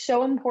it was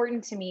so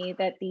important to me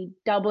that the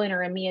Dublin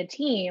or EMEA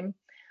team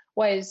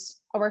was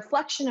a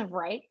reflection of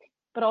Wrike,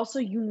 but also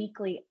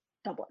uniquely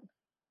Dublin.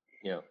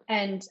 Yeah.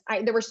 And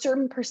there were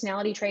certain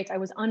personality traits I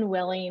was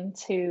unwilling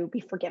to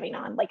be forgiving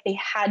on. Like they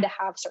had to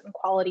have certain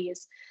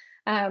qualities.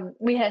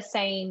 We had a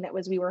saying that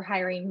was, we were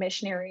hiring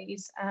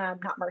missionaries,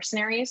 not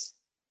mercenaries.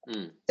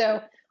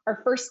 So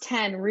our first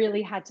 10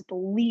 really had to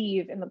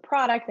believe in the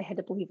product. They had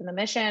to believe in the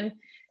mission.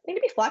 They need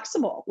to be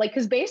flexible. Like,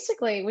 because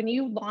basically when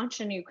you launch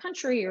a new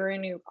country or a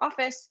new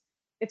office,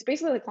 it's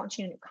basically like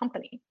launching a new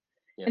company.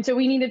 Yeah. And so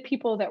we needed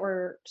people that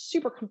were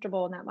super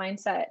comfortable in that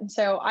mindset. And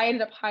so I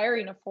ended up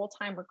hiring a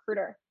full-time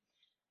recruiter.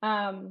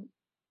 And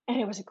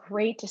it was a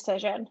great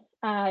decision.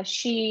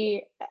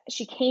 She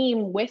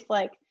came with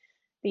like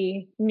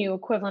the new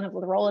equivalent of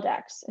the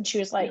Rolodex. And she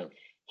was like,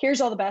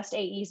 here's all the best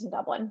AEs in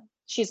Dublin.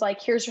 She's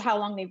like, here's how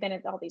long they've been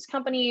at all these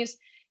companies.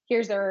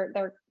 Here's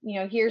their,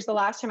 here's the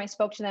last time I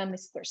spoke to them.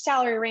 This is their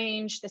salary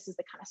range. This is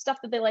the kind of stuff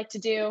that they like to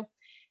do.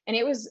 And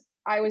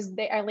I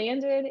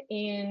landed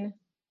in,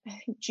 I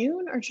think,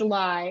 June or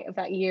July of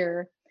that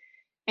year.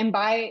 And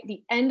by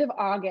the end of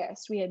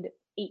August, we had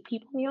 8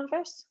 people in the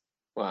office.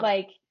 Wow.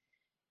 Like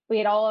we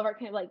had all of our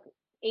kind of like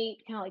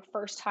 8 kind of like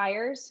first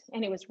hires,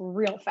 and it was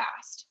real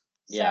fast.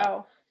 Yeah.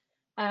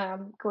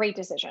 So great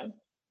decision.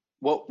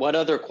 What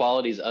other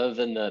qualities other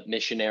than the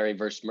missionary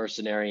versus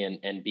mercenary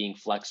and being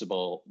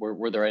flexible,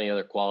 were there any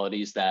other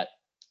qualities that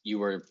you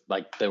were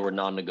like, that were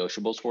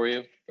non-negotiables for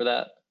you for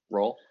that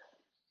role?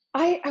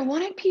 I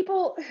wanted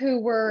people who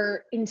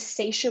were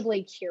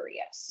insatiably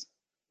curious.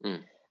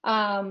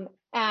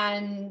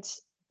 And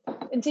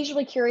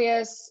insatiably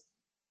curious,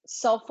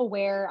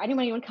 self-aware. I didn't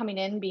want anyone coming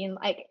in being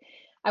like,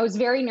 I was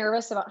very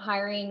nervous about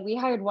hiring. We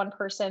hired one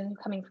person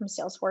coming from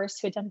Salesforce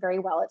who had done very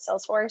well at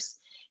Salesforce.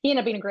 He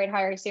ended up being a great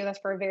hire. He stayed with us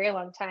for a very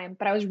long time,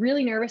 but I was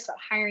really nervous about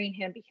hiring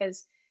him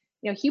because,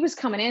 he was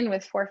coming in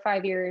with 4 or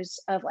 5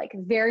 years of like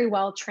very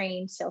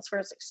well-trained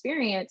Salesforce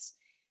experience.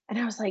 And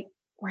I was like,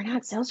 we're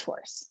not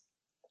Salesforce.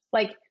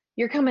 Like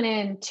you're coming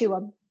in to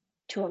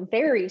a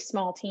very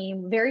small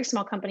team, very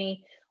small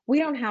company. We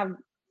don't have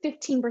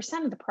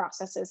 15% of the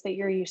processes that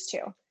you're used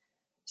to.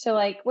 So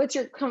like,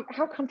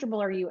 how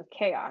comfortable are you with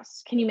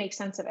chaos? Can you make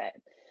sense of it?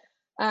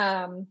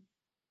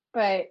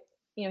 But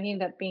he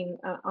ended up being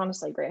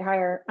honestly a great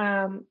hire.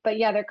 But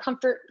yeah, their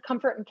comfort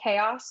and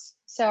chaos.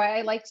 So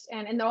I liked,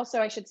 and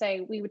also I should say,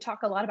 we would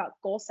talk a lot about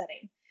goal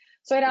setting.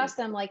 So I'd ask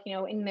them like,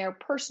 in their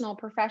personal,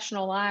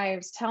 professional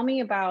lives, tell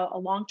me about a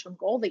long-term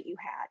goal that you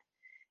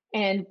had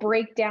and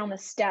break down the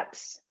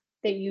steps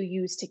that you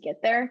use to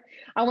get there.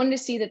 I wanted to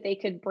see that they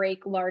could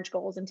break large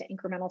goals into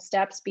incremental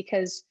steps,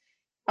 because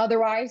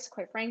otherwise,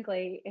 quite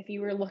frankly, if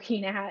you were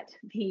looking at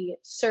the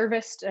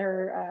serviced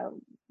or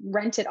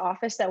rented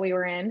office that we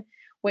were in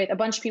with a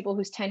bunch of people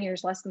whose tenure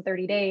is less than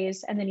 30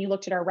 days, and then you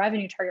looked at our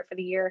revenue target for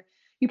the year,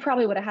 you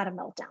probably would have had a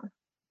meltdown.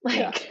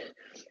 Like,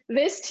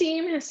 this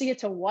team has to get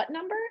to what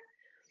number?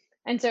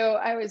 And so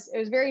it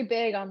was very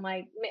big on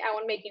like, I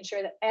want making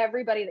sure that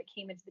everybody that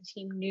came into the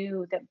team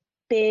knew that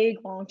big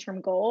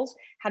long-term goals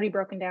had to be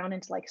broken down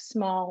into like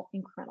small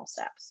incremental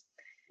steps.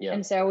 Yeah.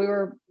 And so we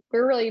were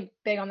really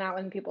big on that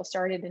when people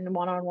started in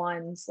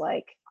one-on-ones.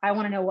 Like, I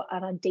want to know what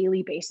on a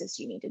daily basis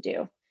you need to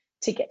do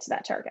to get to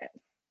that target.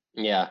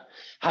 Yeah.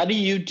 How do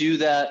you do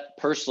that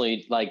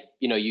personally? Like,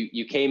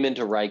 you came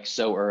into Wrike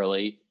so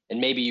early, and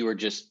maybe you were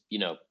just,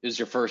 it was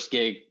your first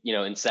gig,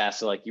 in SaaS.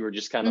 So like you were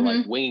just kind of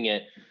like winging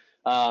it.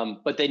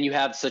 But then you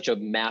have such a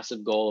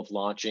massive goal of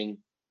launching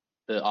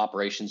the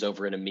operations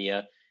over in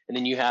EMEA. And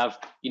then you have,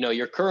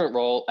 your current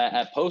role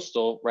at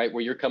Postal, right,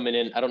 where you're coming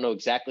in. I don't know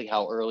exactly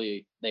how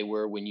early they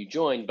were when you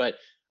joined, but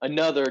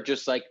another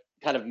just like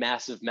kind of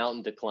massive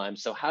mountain to climb.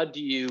 So how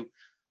do you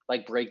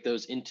like break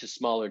those into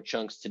smaller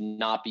chunks to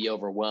not be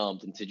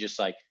overwhelmed and to just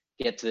like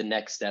get to the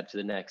next step, to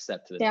the next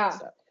step, to the next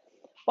step?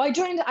 Well,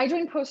 I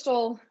joined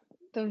Postal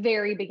the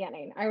very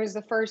beginning. I was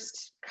the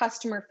first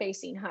customer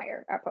facing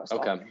hire at Postal.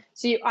 Okay.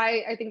 So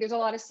I think there's a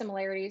lot of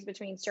similarities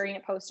between starting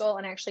at Postal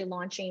and actually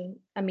launching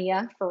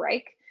EMEA for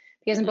Reich.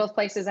 Because in both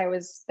places there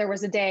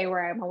was a day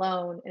where I'm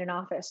alone in an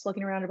office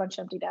looking around a bunch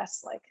of empty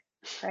desks, like,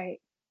 right,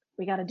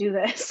 we got to do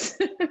this.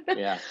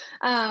 Yeah.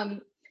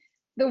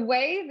 The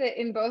way that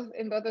in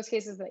both those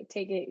cases that I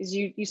take it is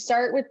you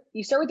start with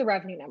the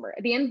revenue number.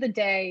 At the end of the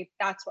day,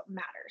 that's what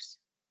matters,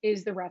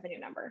 is the revenue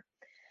number.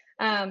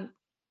 And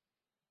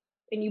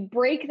you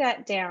break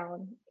that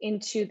down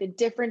into the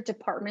different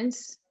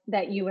departments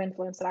that you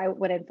influence, that I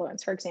would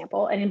influence, for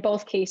example. And in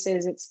both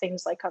cases, it's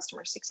things like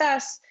customer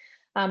success,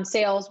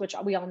 sales, which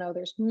we all know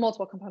there's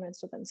multiple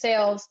components within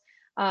sales.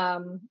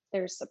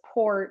 There's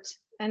support.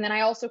 And then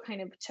I also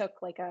kind of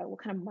took like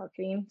what kind of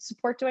marketing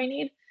support do I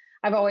need?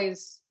 I've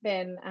always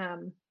been, I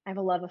have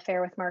a love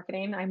affair with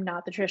marketing. I'm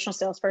not the traditional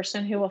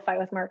salesperson who will fight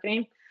with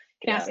marketing.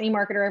 You can ask any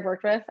marketer I've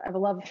worked with. I have a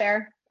love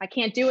affair. I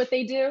can't do what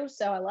they do,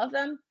 so I love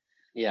them.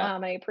 Yeah.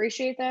 I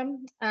appreciate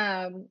them.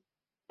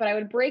 But I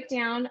would break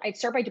down, I'd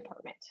start by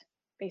department,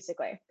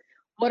 basically.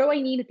 What do I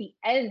need at the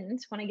end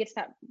when I get to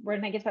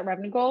that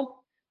revenue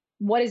goal?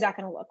 What is that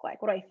going to look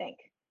like? What do I think?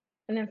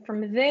 And then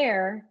from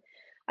there,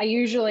 I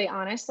usually,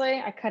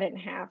 honestly, I cut it in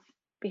half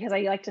because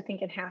I like to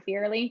think in half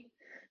yearly.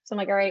 So I'm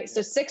like, all right,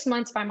 so 6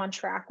 months, if I'm on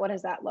track, what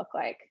does that look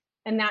like?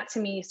 And that to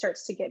me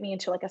starts to get me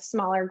into like a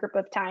smaller group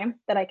of time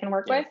that I can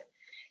work with.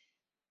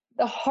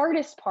 The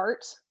hardest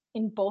part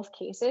in both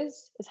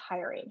cases is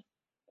hiring.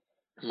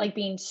 Like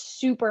being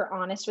super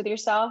honest with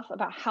yourself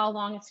about how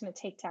long it's going to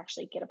take to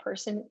actually get a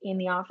person in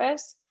the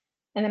office,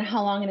 and then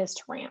how long it is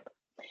to ramp.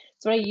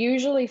 So what I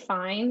usually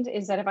find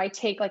is that if I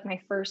take like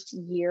my first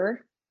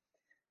year,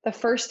 the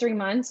first 3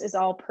 months is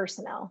all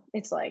personnel.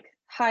 It's like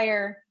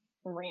hire,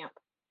 ramp,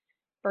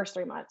 first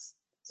 3 months.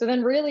 So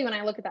then really when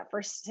I look at that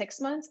first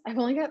 6 months, I've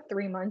only got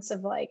 3 months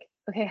of like,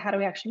 okay, how do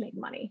we actually make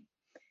money?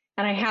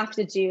 And I have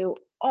to do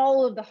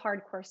all of the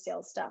hardcore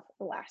sales stuff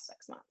the last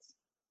 6 months.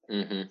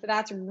 So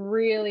that's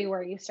really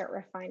where you start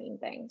refining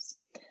things.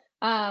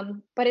 But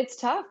it's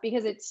tough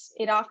because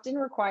it often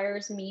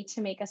requires me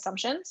to make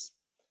assumptions.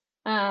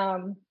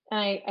 And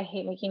I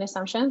hate making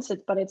assumptions,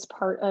 but it's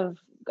part of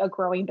a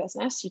growing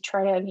business. You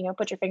try to,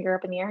 put your finger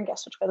up in the air and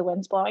guess which way the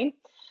wind's blowing.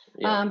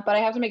 But I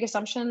have to make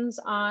assumptions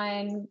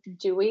on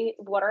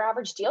what our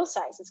average deal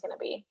size is going to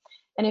be.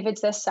 And if it's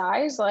this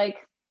size, like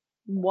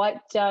what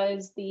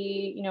does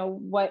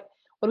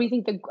what do we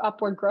think the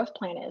upward growth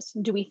plan is?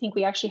 Do we think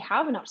we actually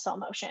have an upsell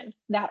motion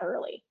that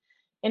early?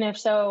 And if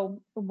so,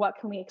 what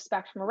can we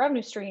expect from a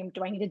revenue stream?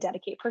 Do I need to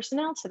dedicate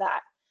personnel to that?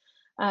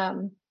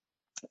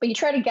 But you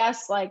try to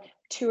guess like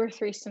 2 or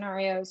 3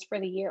 scenarios for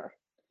the year.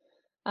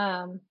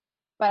 But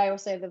I will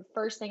say the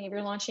first thing, if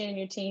you're launching a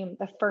new team,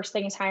 the first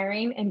thing is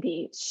hiring, and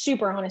be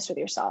super honest with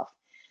yourself.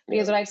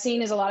 Because what I've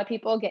seen is a lot of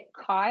people get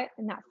caught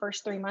in that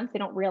first 3 months. They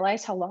don't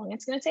realize how long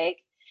it's going to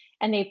take.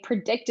 And they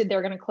predicted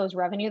they're going to close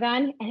revenue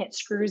then, and it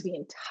screws the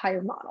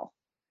entire model.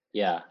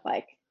 Yeah.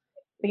 Like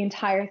the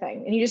entire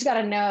thing. And you just got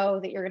to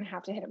know that you're going to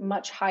have to hit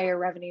much higher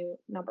revenue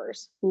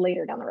numbers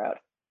later down the road.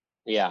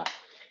 Yeah.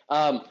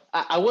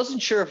 I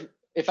wasn't sure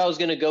if I was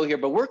going to go here,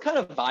 but we're kind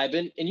of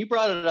vibing, and you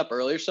brought it up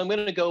earlier. So I'm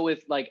going to go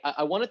with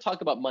I want to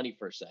talk about money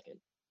for a second.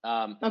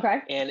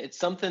 Okay. And it's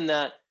something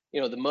that,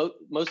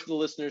 most of the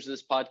listeners of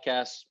this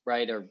podcast,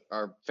 right,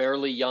 are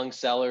fairly young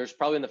sellers,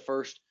 probably in the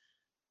first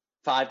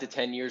 5 to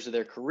 10 years of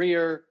their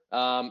career.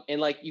 And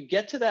like you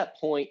get to that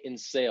point in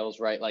sales,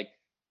 right? Like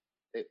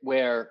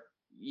where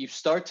you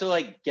start to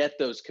like get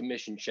those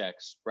commission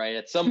checks, right?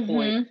 At some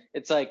point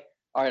it's like,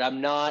 all right,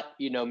 I'm not,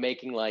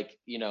 making like,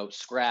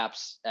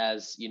 scraps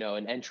as,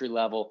 an entry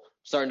level, I'm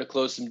starting to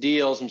close some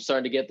deals. I'm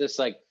starting to get this,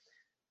 like,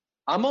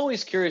 I'm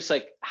always curious,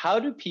 like, how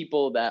do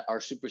people that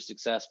are super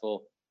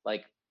successful,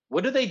 like,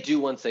 what do they do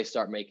once they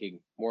start making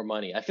more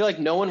money? I feel like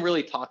no one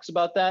really talks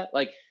about that.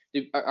 Like,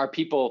 are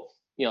people,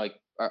 like,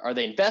 are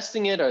they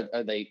investing it?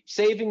 Are they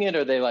saving it?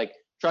 Are they like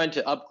trying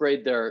to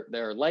upgrade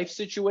their life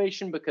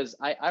situation? Because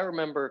I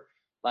remember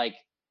like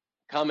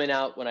coming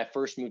out when I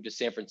first moved to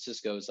San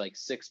Francisco, it was like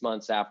 6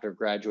 months after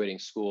graduating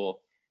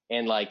school,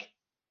 and like,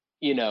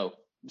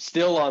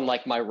 still on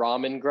like my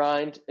ramen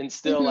grind, and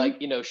still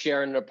like,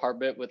 sharing an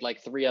apartment with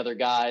like 3 other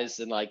guys.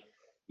 And like,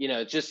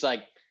 just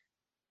like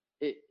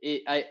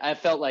I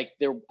felt like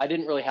I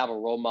didn't really have a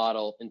role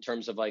model in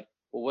terms of like,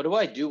 well, what do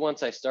I do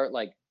once I start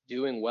like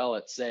doing well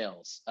at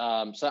sales?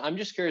 So I'm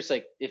just curious,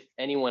 like if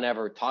anyone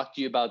ever talked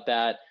to you about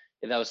that,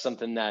 if that was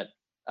something that,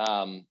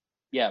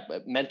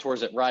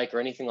 mentors at Reich or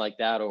anything like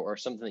that, or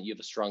something that you have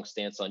a strong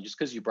stance on, just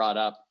because you brought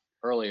up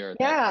earlier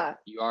that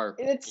you are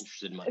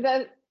interested in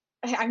money.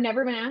 I've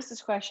never been asked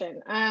this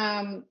question,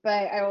 but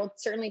I will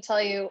certainly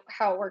tell you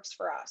how it works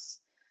for us.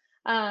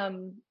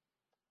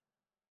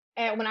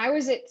 And when I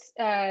was at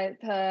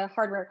the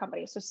hardware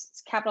company, so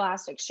it's Capital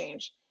Asset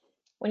Exchange,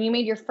 when you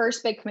made your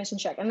first big commission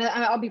check, and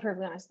I'll be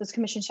perfectly honest, those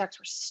commission checks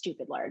were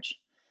stupid large.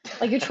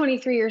 Like you're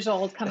 23 years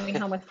old coming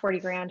home with 40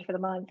 grand for the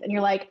month, and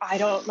you're like,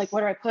 what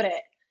do I put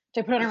it? Do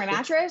I put it on my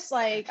mattress?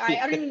 Like,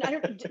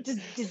 does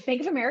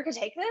Bank of America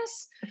take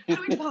this? How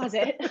do I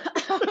deposit?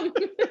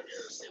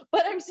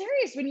 But I'm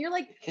serious. When you're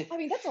like, I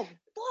mean, that's a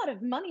lot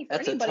of money for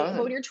That's a anybody. But ton.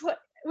 when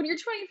you're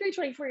 23,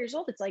 24 years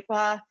old, it's like,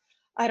 well,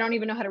 I don't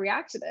even know how to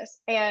react to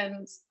this.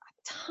 And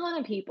a ton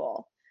of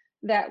people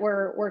that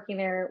were working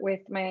there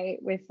with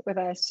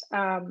us,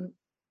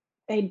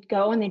 they'd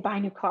go and they'd buy a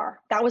new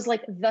car. That was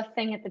like the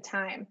thing at the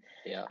time.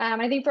 Yeah.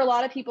 I think for a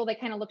lot of people, they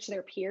kind of look to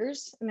their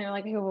peers and they're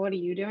like, hey, well, what are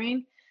you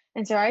doing?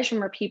 And so I just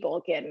remember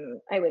people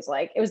it was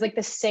like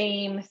the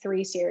same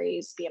 3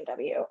 Series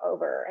BMW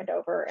over and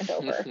over and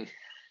over.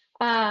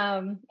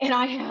 And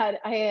I had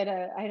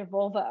a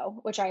Volvo,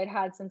 which I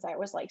had since I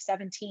was like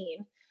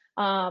 17,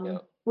 Yeah.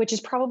 which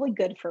is probably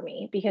good for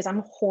me because I'm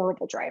a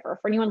horrible driver.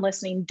 For anyone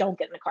listening, don't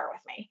get in the car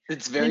with me.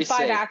 It's I'm in very 5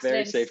 safe,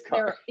 accidents. very safe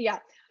car.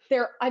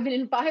 I've been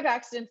in 5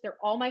 accidents. They're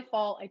all my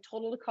fault. I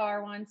totaled a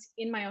car once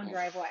in my own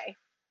driveway.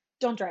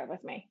 Don't drive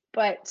with me.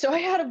 But so I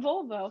had a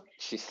Volvo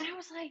and I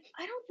was like,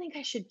 I don't think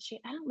I should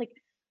change. I don't like,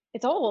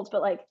 it's old,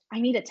 but like I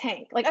need a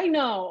tank. Like I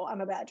know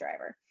I'm a bad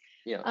driver.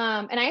 Yeah.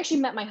 And I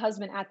actually met my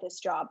husband at this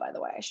job, by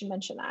the way. I should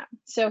mention that.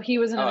 So he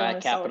was another one at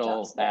of the seller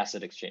Capital jobs there.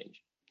 Asset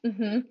Exchange.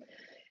 Mm-hmm.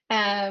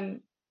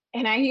 And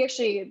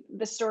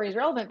the story is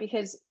relevant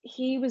because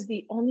he was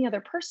the only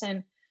other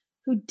person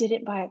who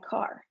didn't buy a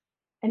car.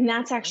 And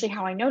that's actually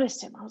how I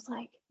noticed him. I was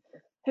like,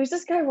 there's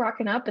this guy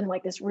rocking up in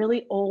like this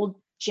really old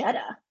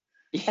Jetta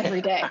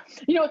every day.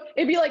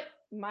 It'd be like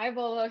my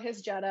Volvo,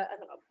 his Jetta,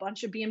 and then a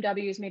bunch of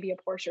BMWs, maybe a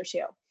Porsche or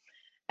two.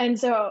 And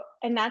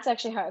that's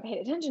actually how I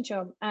paid attention to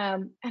him.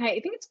 And I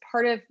think it's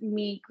part of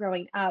me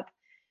growing up.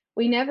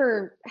 We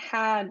never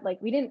had,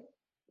 like, we didn't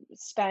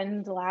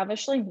spend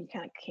lavishly. You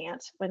kind of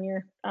can't when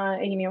you're,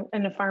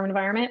 in a farm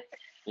environment.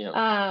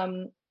 Yeah.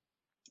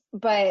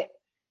 But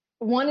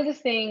one of the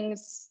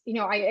things,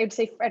 I'd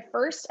say at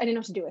first I didn't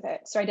know what to do with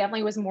it. So I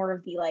definitely was more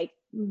of the like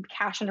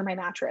cash under my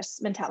mattress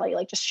mentality,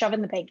 like just shove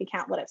in the bank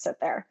account, let it sit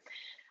there.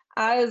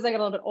 As I got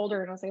a little bit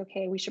older and I was like,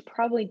 okay, we should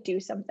probably do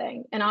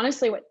something. And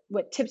honestly,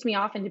 what tipped me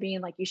off into being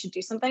like, you should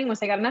do something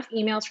was I got enough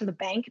emails from the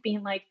bank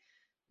being like,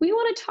 we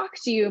want to talk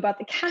to you about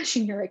the cash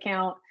in your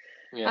account.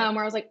 Yeah.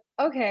 Where I was like,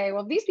 okay,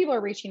 well, these people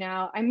are reaching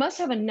out. I must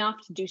have enough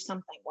to do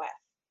something with.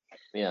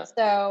 Yeah.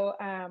 So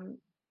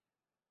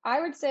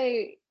I would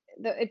say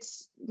that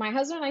it's my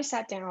husband and I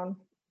sat down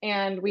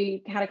and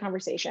we had a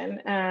conversation.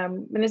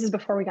 And this is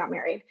before we got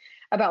married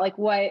about like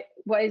what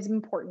is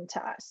important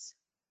to us.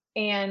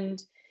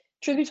 And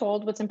truth be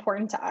told, what's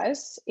important to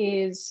us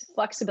is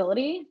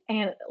flexibility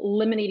and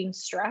eliminating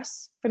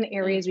stress from the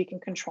areas we can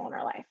control in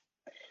our life.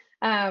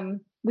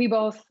 We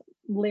both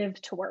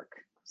live to work.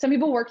 Some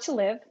people work to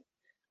live,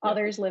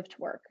 others live to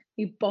work.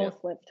 We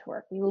both live to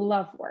work. We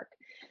love work.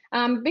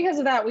 Because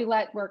of that, we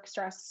let work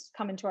stress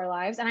come into our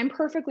lives. And I'm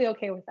perfectly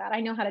okay with that.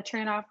 I know how to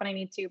turn it off when I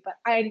need to, but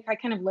I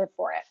kind of live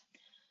for it.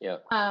 Yeah.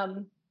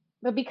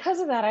 But because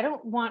of that, I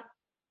don't want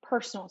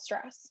personal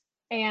stress.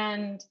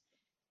 And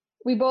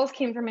we both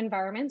came from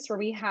environments where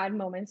we had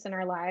moments in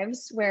our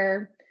lives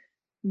where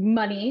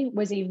money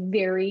was a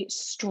very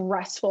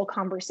stressful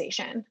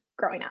conversation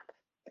growing up.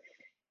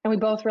 And we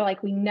both were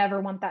like, we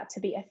never want that to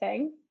be a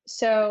thing.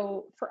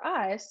 So for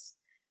us,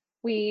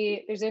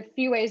 there's a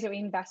few ways that we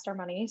invest our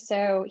money.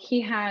 So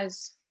he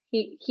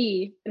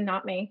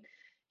not me,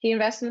 he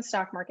invests in the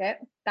stock market.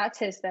 That's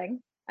his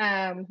thing.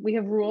 We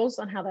have rules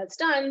on how that's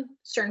done.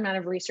 Certain amount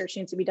of research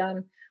needs to be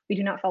done. We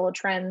do not follow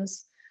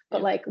trends,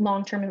 but like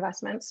long-term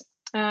investments.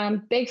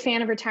 Big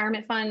fan of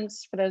retirement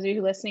funds. For those of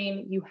you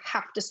listening, you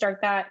have to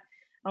start that.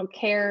 I don't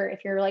care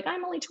if you're like,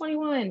 I'm only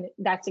 21.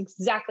 That's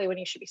exactly when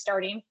you should be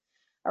starting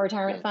a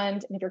retirement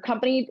fund. And if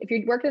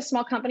you work at a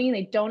small company and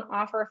they don't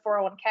offer a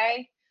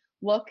 401k,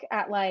 look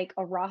at like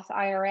a Roth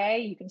IRA.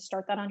 You can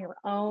start that on your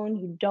own.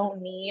 You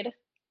don't need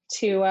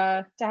to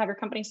have your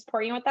company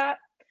support you with that.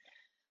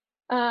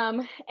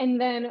 And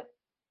then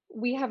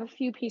we have a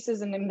few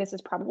pieces, and then this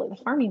is probably the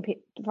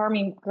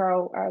farming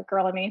girl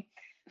in me,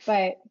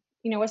 but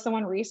what's the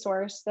one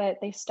resource that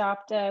they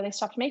stopped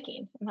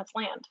making, and that's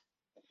land.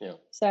 Yeah.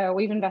 So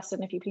we've invested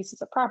in a few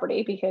pieces of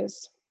property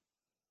because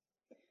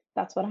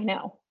that's what I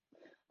know.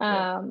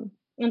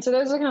 And so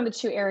those are kind of the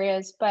 2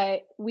 areas,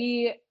 but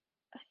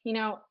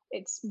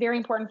it's very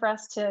important for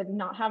us to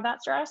not have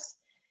that stress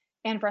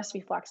and for us to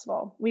be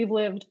flexible. We've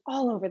lived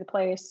all over the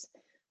place.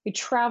 We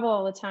travel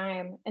all the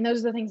time, and those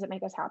are the things that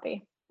make us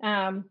happy.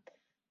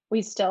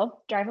 We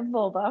still drive a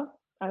Volvo.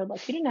 I would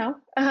like you to know.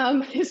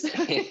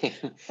 Thank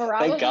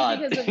God.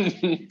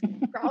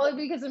 Probably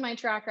because of my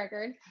track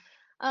record.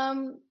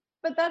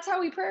 But that's how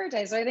we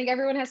prioritize. So I think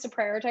everyone has to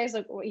prioritize,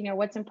 like,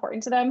 what's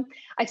important to them.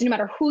 I think no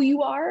matter who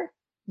you are,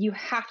 you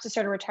have to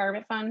start a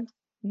retirement fund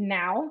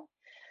now.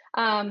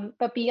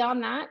 But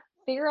beyond that,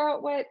 figure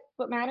out what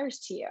matters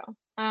to you.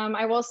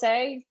 I will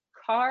say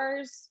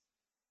cars,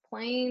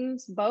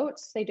 planes,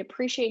 boats, they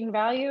depreciate in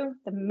value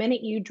the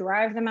minute you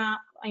drive them out,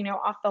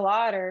 off the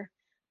lot or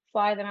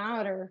fly them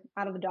out or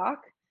out of the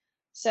dock.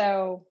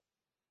 So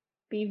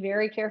be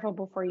very careful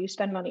before you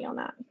spend money on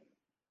that.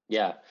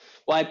 Yeah.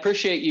 Well, I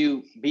appreciate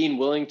you being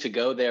willing to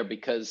go there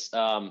because,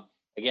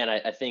 again,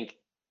 I think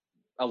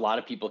a lot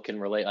of people can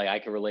relate. Like I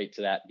can relate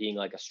to that being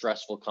like a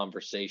stressful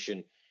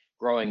conversation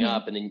growing Mhm.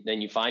 up, and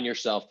then you find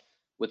yourself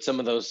with some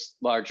of those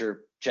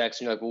larger checks,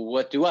 and you're like, well,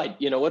 what do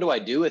I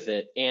do with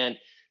it? And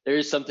there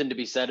is something to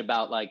be said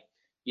about like,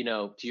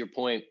 to your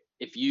point,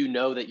 if you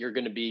know that you're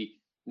going to be,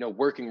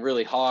 working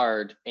really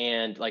hard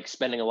and like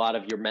spending a lot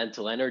of your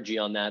mental energy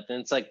on that, then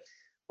it's like,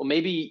 well,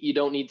 maybe you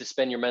don't need to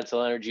spend your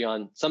mental energy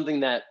on something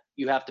that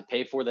you have to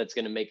pay for that's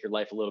going to make your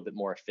life a little bit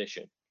more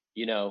efficient.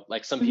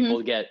 Like some people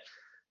Mhm. get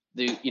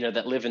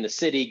that live in the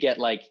city get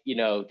like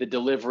the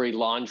delivery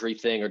laundry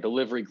thing or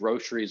delivery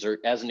groceries, or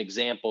as an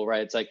example,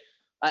 right? It's like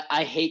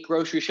I hate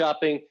grocery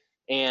shopping,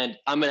 and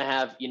I'm gonna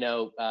have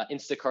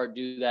Instacart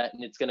do that,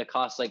 and it's gonna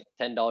cost like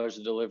 $10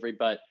 a delivery,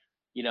 but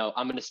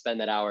I'm gonna spend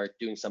that hour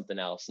doing something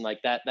else, and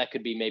like that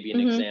could be maybe an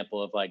Mhm.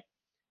 example of like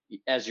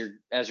as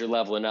you're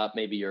leveling up,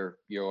 maybe you're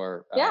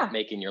Yeah.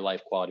 making your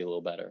life quality a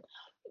little better.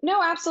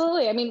 No,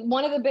 absolutely. I mean,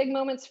 one of the big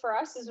moments for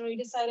us is when we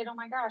decided, oh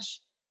my gosh,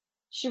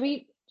 should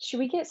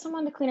we get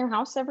someone to clean our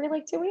house every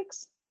like 2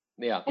 weeks?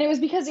 Yeah. And it was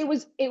because it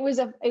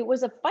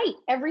was a fight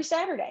every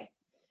Saturday.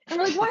 And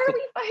we're like, why are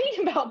we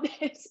fighting about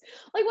this?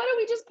 Like, why don't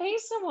we just pay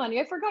someone?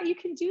 I forgot you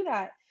can do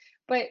that.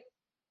 But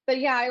but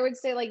yeah, I would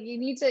say like you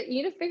need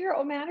to figure out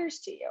what matters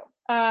to you.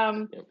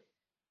 Yep.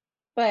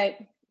 But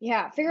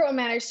yeah, figure out what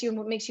matters to you and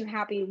what makes you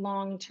happy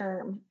long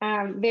term.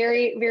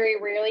 Very,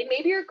 very rarely,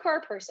 maybe you're a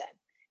car person,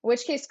 in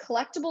which case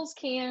collectible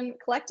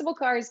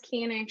cars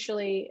can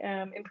actually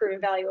improve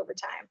in value over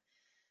time.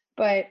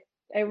 But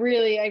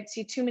I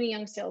see too many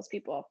young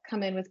salespeople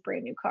come in with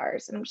brand new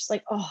cars, and I'm just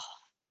like, oh,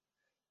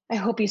 I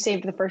hope you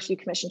saved the first few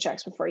commission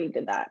checks before you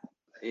did that.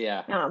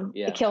 Yeah. It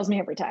Yeah. kills me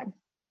every time.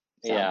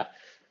 So Yeah.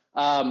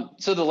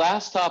 So the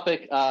last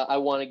topic I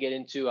want to get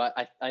into,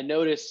 I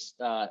noticed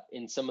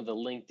in some of the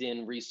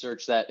LinkedIn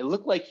research that it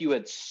looked like you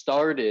had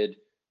started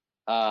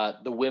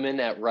the Women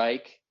at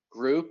Reich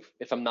group,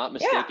 if I'm not yeah.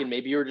 mistaken.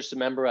 Maybe you were just a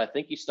member. I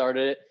think you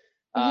started it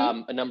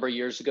Hmm. a number of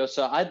years ago.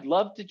 So I'd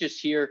love to just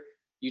hear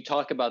you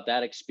talk about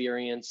that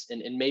experience,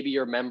 and maybe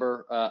you're a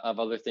member of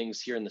other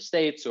things here in the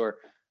States, or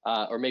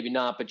maybe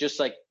not, but just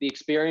like the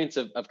experience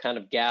of kind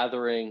of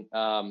gathering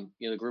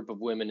the group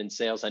of women in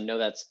sales. I know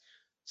that's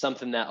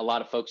something that a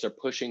lot of folks are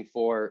pushing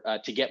for,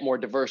 to get more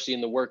diversity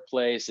in the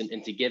workplace,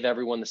 and to give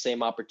everyone the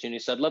same opportunity.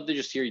 So I'd love to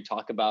just hear you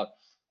talk about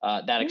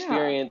that Yeah.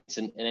 experience,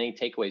 and any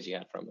takeaways you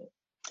had from it.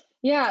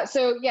 Yeah.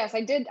 So yes,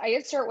 I did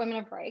start Women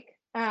of Reich.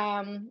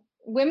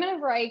 Women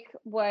of Reich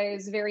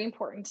was very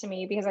important to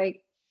me because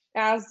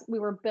as we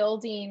were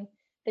building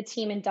the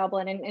team in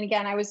Dublin, and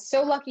again, I was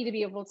so lucky to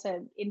be able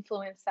to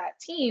influence that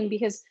team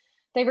because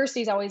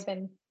diversity has always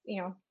been,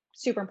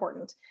 super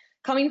important.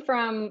 Coming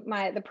from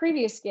the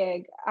previous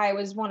gig, I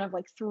was one of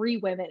like three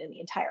women in the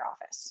entire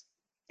office.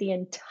 The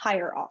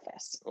entire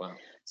office. Wow.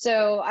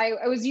 So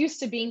I was used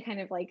to being kind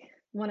of like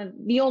one of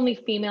the only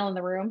female in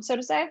the room, so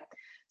to say.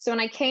 So when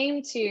I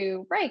came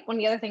to Reich, one of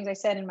the other things I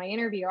said in my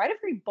interview, I had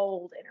a very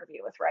bold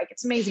interview with Reich.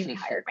 It's amazing they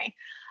hired me.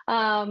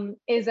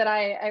 Is that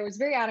I was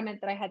very adamant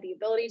that I had the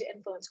ability to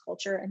influence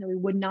culture and that we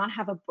would not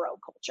have a bro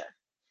culture.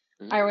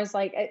 I Mm, was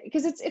like,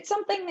 because it's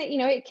something that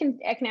it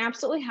can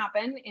absolutely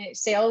happen.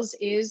 Sales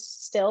is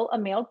still a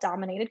male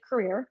dominated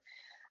career,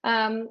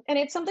 and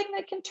it's something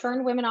that can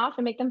turn women off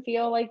and make them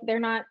feel like they're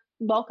not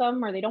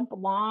welcome or they don't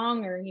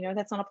belong, or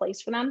that's not a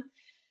place for them.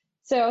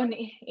 So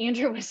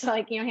Andrew was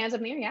like, hands up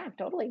in the air. Yeah,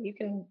 totally.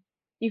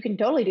 You can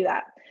totally do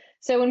that.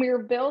 So when we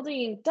were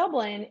building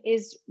Dublin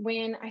is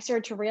when I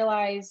started to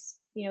realize,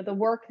 the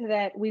work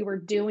that we were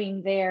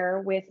doing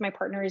there with my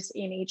partners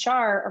in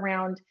HR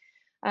around.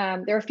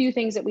 There are a few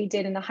things that we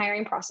did in the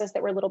hiring process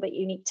that were a little bit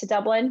unique to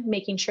Dublin,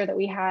 making sure that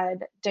we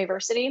had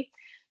diversity.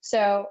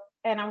 So,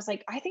 and I was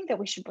like, I think that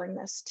we should bring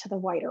this to the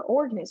wider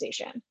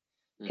organization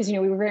because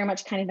mm. we were very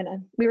much kind of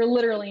we were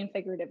literally and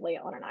figuratively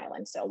on an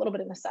island, so a little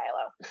bit in a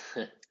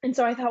silo. And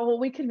so I thought, well,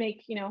 we could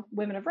make,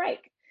 Women of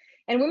Reich.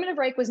 And Women of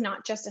Reich was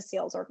not just a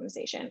sales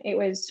organization. It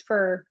was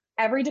for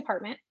every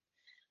department.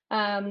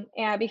 And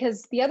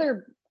because the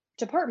other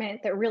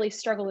department that really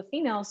struggled with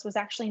females was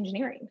actually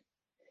engineering.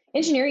 Mm,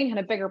 Engineering had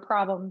a bigger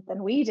problem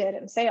than we did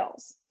in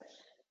sales.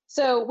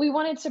 So we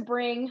wanted to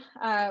bring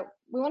a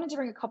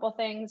couple of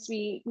things.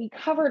 We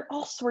covered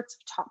all sorts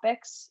of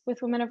topics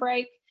with Women of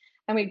Reich,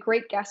 and we had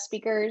great guest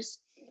speakers.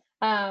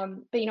 But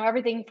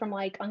everything from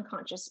like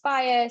unconscious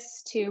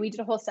bias to we did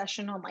a whole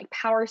session on like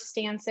power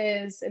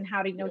stances and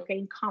how to yeah.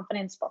 gain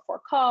confidence before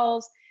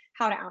calls,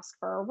 how to ask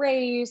for a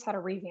raise, how to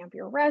revamp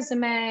your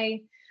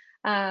resume,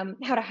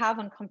 how to have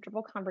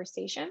uncomfortable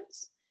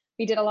conversations.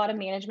 We did a lot of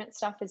management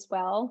stuff as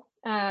well.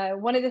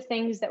 One of the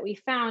things that we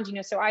found,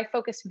 so I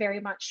focused very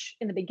much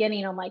in the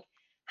beginning on like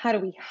how do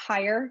we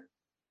hire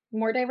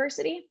more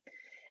diversity.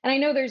 And I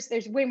know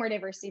there's way more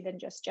diversity than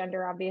just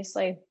gender,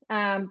 obviously,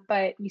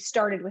 but we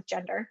started with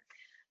gender.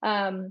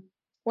 Um,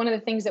 One of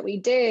the things that we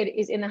did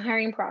is in the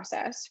hiring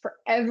process for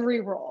every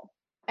role,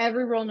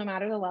 no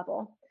matter the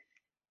level,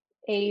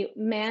 a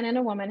man and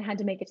a woman had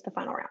to make it to the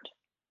final round.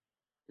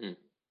 Mm,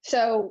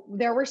 So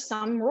there were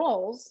some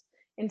roles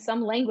in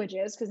some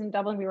languages, because in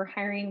Dublin we were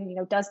hiring,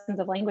 dozens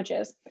of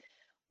languages,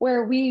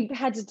 where we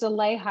had to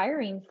delay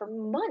hiring for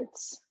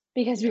months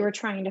because we were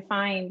trying to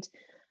find,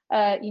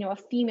 a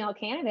female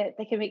candidate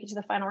that could make it to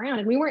the final round.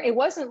 And it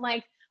wasn't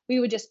like we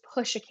would just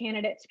push a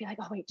candidate to be like,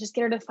 oh, wait, just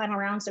get her to the final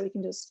round so we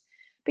can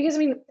because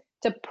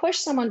to push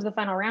someone to the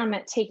final round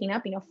meant taking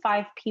up,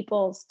 5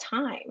 people's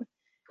time.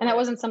 And that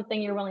wasn't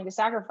something you're willing to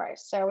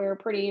sacrifice. So it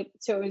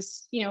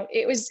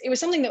was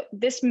something that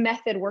this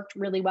method worked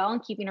really well in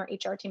keeping our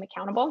HR team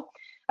accountable,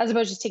 as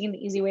opposed to just taking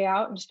the easy way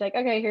out and just be like,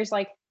 okay, here's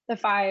like the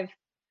 5,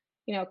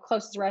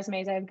 closest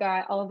resumes I've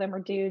got. All of them are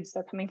dudes.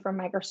 They're coming from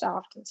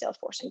Microsoft and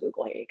Salesforce and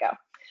Google. Here you go.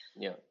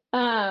 Yeah.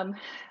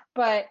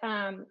 But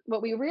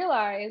what we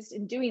realized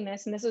in doing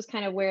this, and this was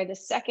kind of where the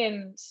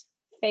second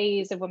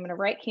phase of Women of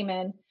Right came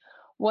in,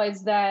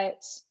 was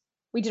that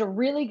we did a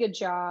really good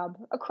job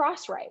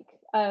across Reich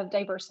of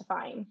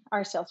diversifying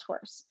our sales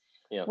force.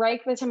 Yeah.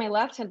 Reich, by the time I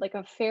left, had like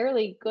a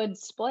fairly good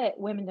split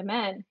women to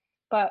men.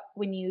 But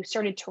when you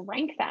started to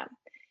rank them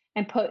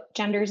and put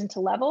genders into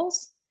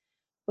levels,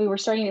 we were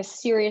starting to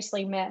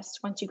seriously miss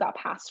once you got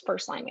past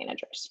first line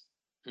managers.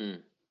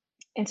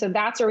 And so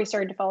that's where we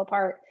started to fall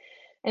apart.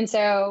 And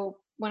so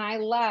when I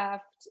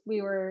left,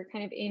 we were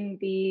kind of in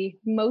the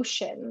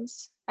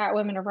motions at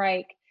Women of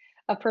Reich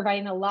of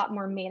providing a lot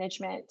more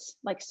management,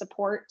 like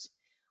support,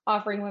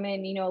 offering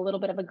women, a little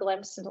bit of a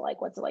glimpse into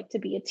like, what's it like to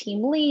be a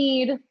team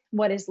lead?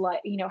 What is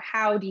like,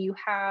 how do you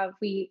have,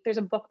 there's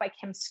a book by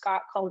Kim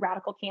Scott called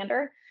Radical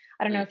Candor.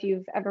 I don't know if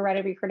you've ever read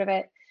it or you've heard of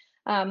it.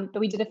 But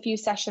we did a few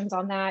sessions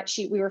on that.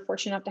 We were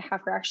fortunate enough to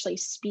have her actually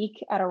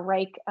speak at a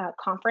Reich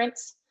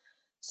conference.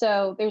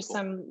 So there's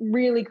some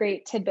really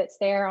great tidbits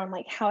there on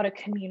like how to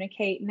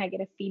communicate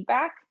negative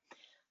feedback.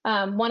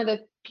 One of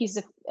the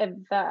pieces of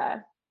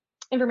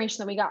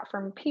information that we got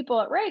from people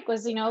at Reich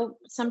was,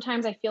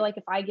 sometimes I feel like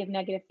if I give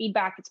negative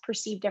feedback, it's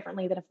perceived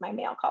differently than if my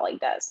male colleague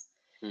does.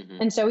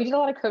 And so we did a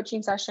lot of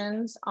coaching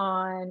sessions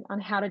on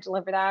how to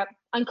deliver that.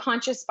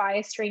 Unconscious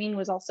bias training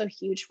was also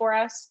huge for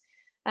us.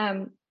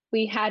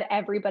 We had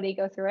everybody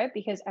go through it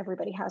because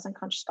everybody has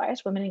unconscious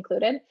bias, women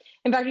included.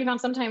 In fact, we found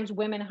sometimes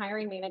women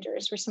hiring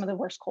managers were some of the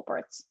worst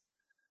culprits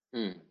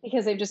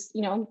because they've just,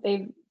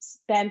 they've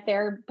spent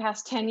their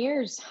past 10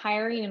 years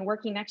hiring and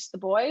working next to the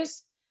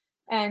boys.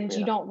 And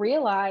you don't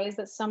realize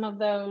that some of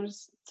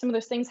those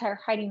things that are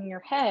hiding in your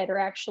head are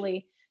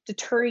actually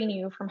deterring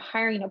you from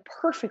hiring a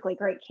perfectly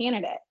great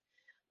candidate.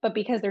 But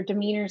because their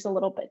demeanor is a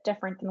little bit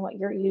different than what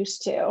you're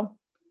used to,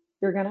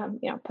 you're going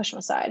to, push them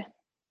aside.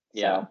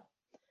 Yeah. So,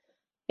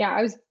 yeah,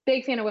 I was a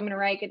big fan of Women of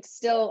Reich. It's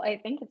still, I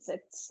think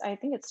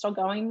it's still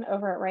going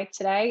over at Reich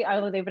today,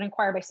 although they've been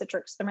acquired by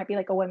Citrix. There might be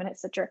like a Women at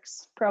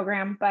Citrix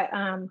program, but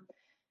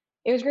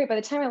it was great. By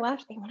the time I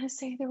left, I want to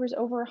say there was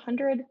over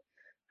 100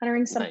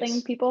 and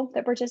something people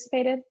that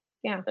participated.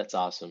 Yeah. That's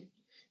awesome.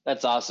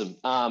 That's awesome.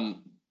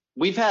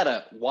 We've had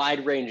a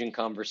wide ranging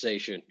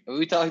conversation.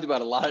 We talked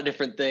about a lot of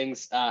different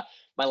things.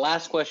 My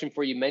last question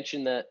for you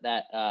mentioned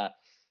that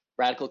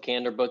Radical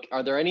Candor book.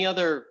 Are there any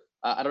other,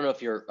 I don't know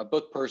if you're a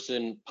book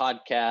person,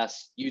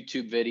 podcast,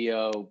 YouTube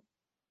video,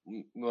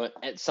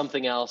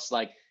 something else,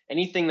 like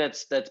anything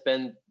that's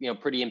been,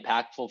 pretty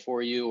impactful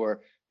for you,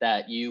 or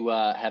that you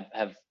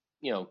have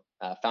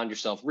found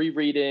yourself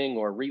rereading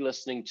or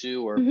re-listening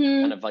to, or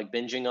kind of like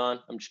binging on?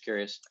 I'm just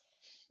curious.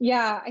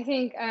 Yeah, I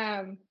think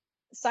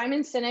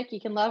Simon Sinek, you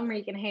can love him or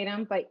you can hate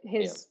him, but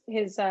his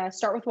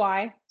Start With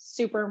Why,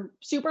 super,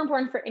 super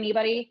important for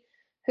anybody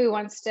who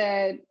wants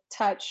to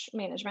touch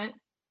management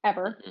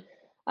ever.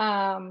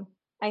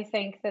 I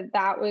think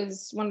that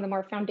was one of the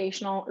more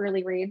foundational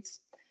early reads.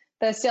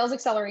 The Sales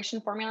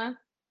Acceleration Formula,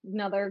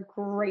 another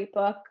great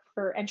book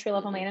for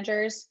entry-level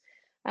managers.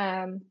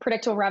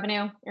 Predictable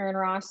Revenue, Aaron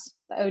Ross,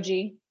 the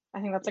OG.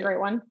 I think that's a great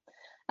one.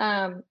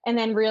 And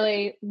then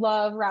really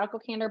love Radical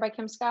Candor by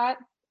Kim Scott.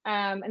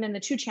 And then the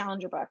 2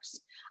 Challenger books.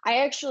 I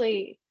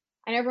know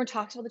everyone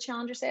talks about the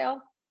Challenger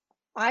sale.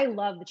 I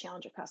love the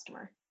Challenger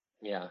customer.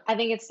 Yeah. I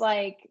think it's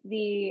like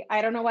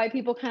I don't know why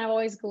people kind of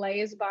always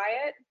glaze by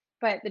it,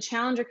 but the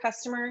Challenger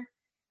customer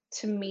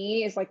to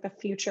me is like the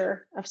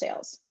future of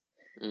sales.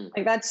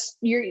 Like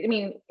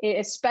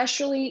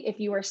especially if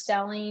you are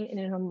selling in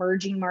an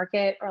emerging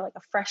market or like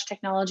a fresh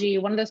technology,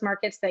 one of those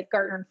markets that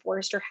Gartner and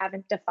Forrester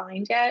haven't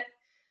defined yet.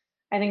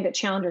 I think that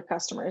Challenger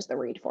customer is the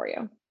read for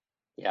you.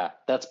 Yeah,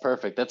 that's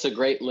perfect. That's a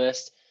great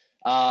list.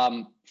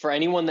 For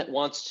anyone that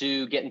wants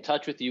to get in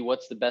touch with you,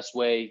 what's the best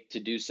way to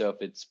do so, if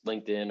it's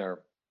LinkedIn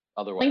or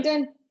otherwise?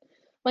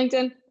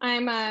 LinkedIn.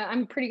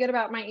 I'm pretty good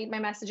about my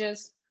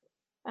messages.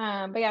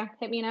 But yeah,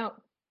 hit me a note.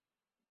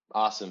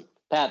 Awesome.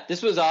 Pat,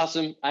 this was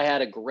awesome. I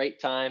had a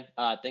great time.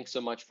 Thanks so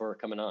much for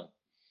coming on.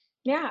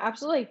 Yeah,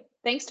 absolutely.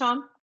 Thanks,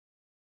 Tom.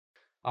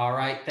 All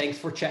right. Thanks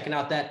for checking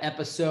out that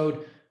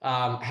episode.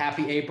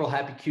 Happy April,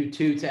 happy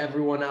Q2 to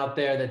everyone out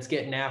there that's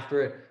getting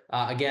after it.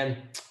 Again,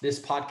 this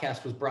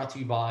podcast was brought to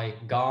you by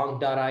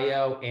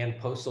gong.io and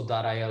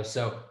postal.io.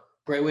 So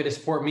great way to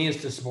support me is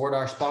to support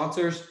our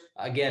sponsors.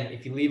 Again,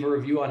 if you leave a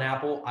review on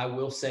Apple, I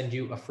will send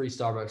you a free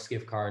Starbucks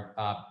gift card,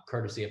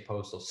 courtesy of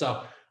Postal.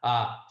 So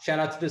shout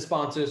out to the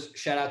sponsors.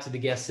 Shout out to the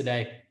guests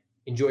today.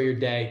 Enjoy your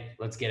day.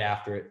 Let's get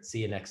after it. See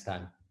you next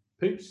time.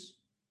 Peace.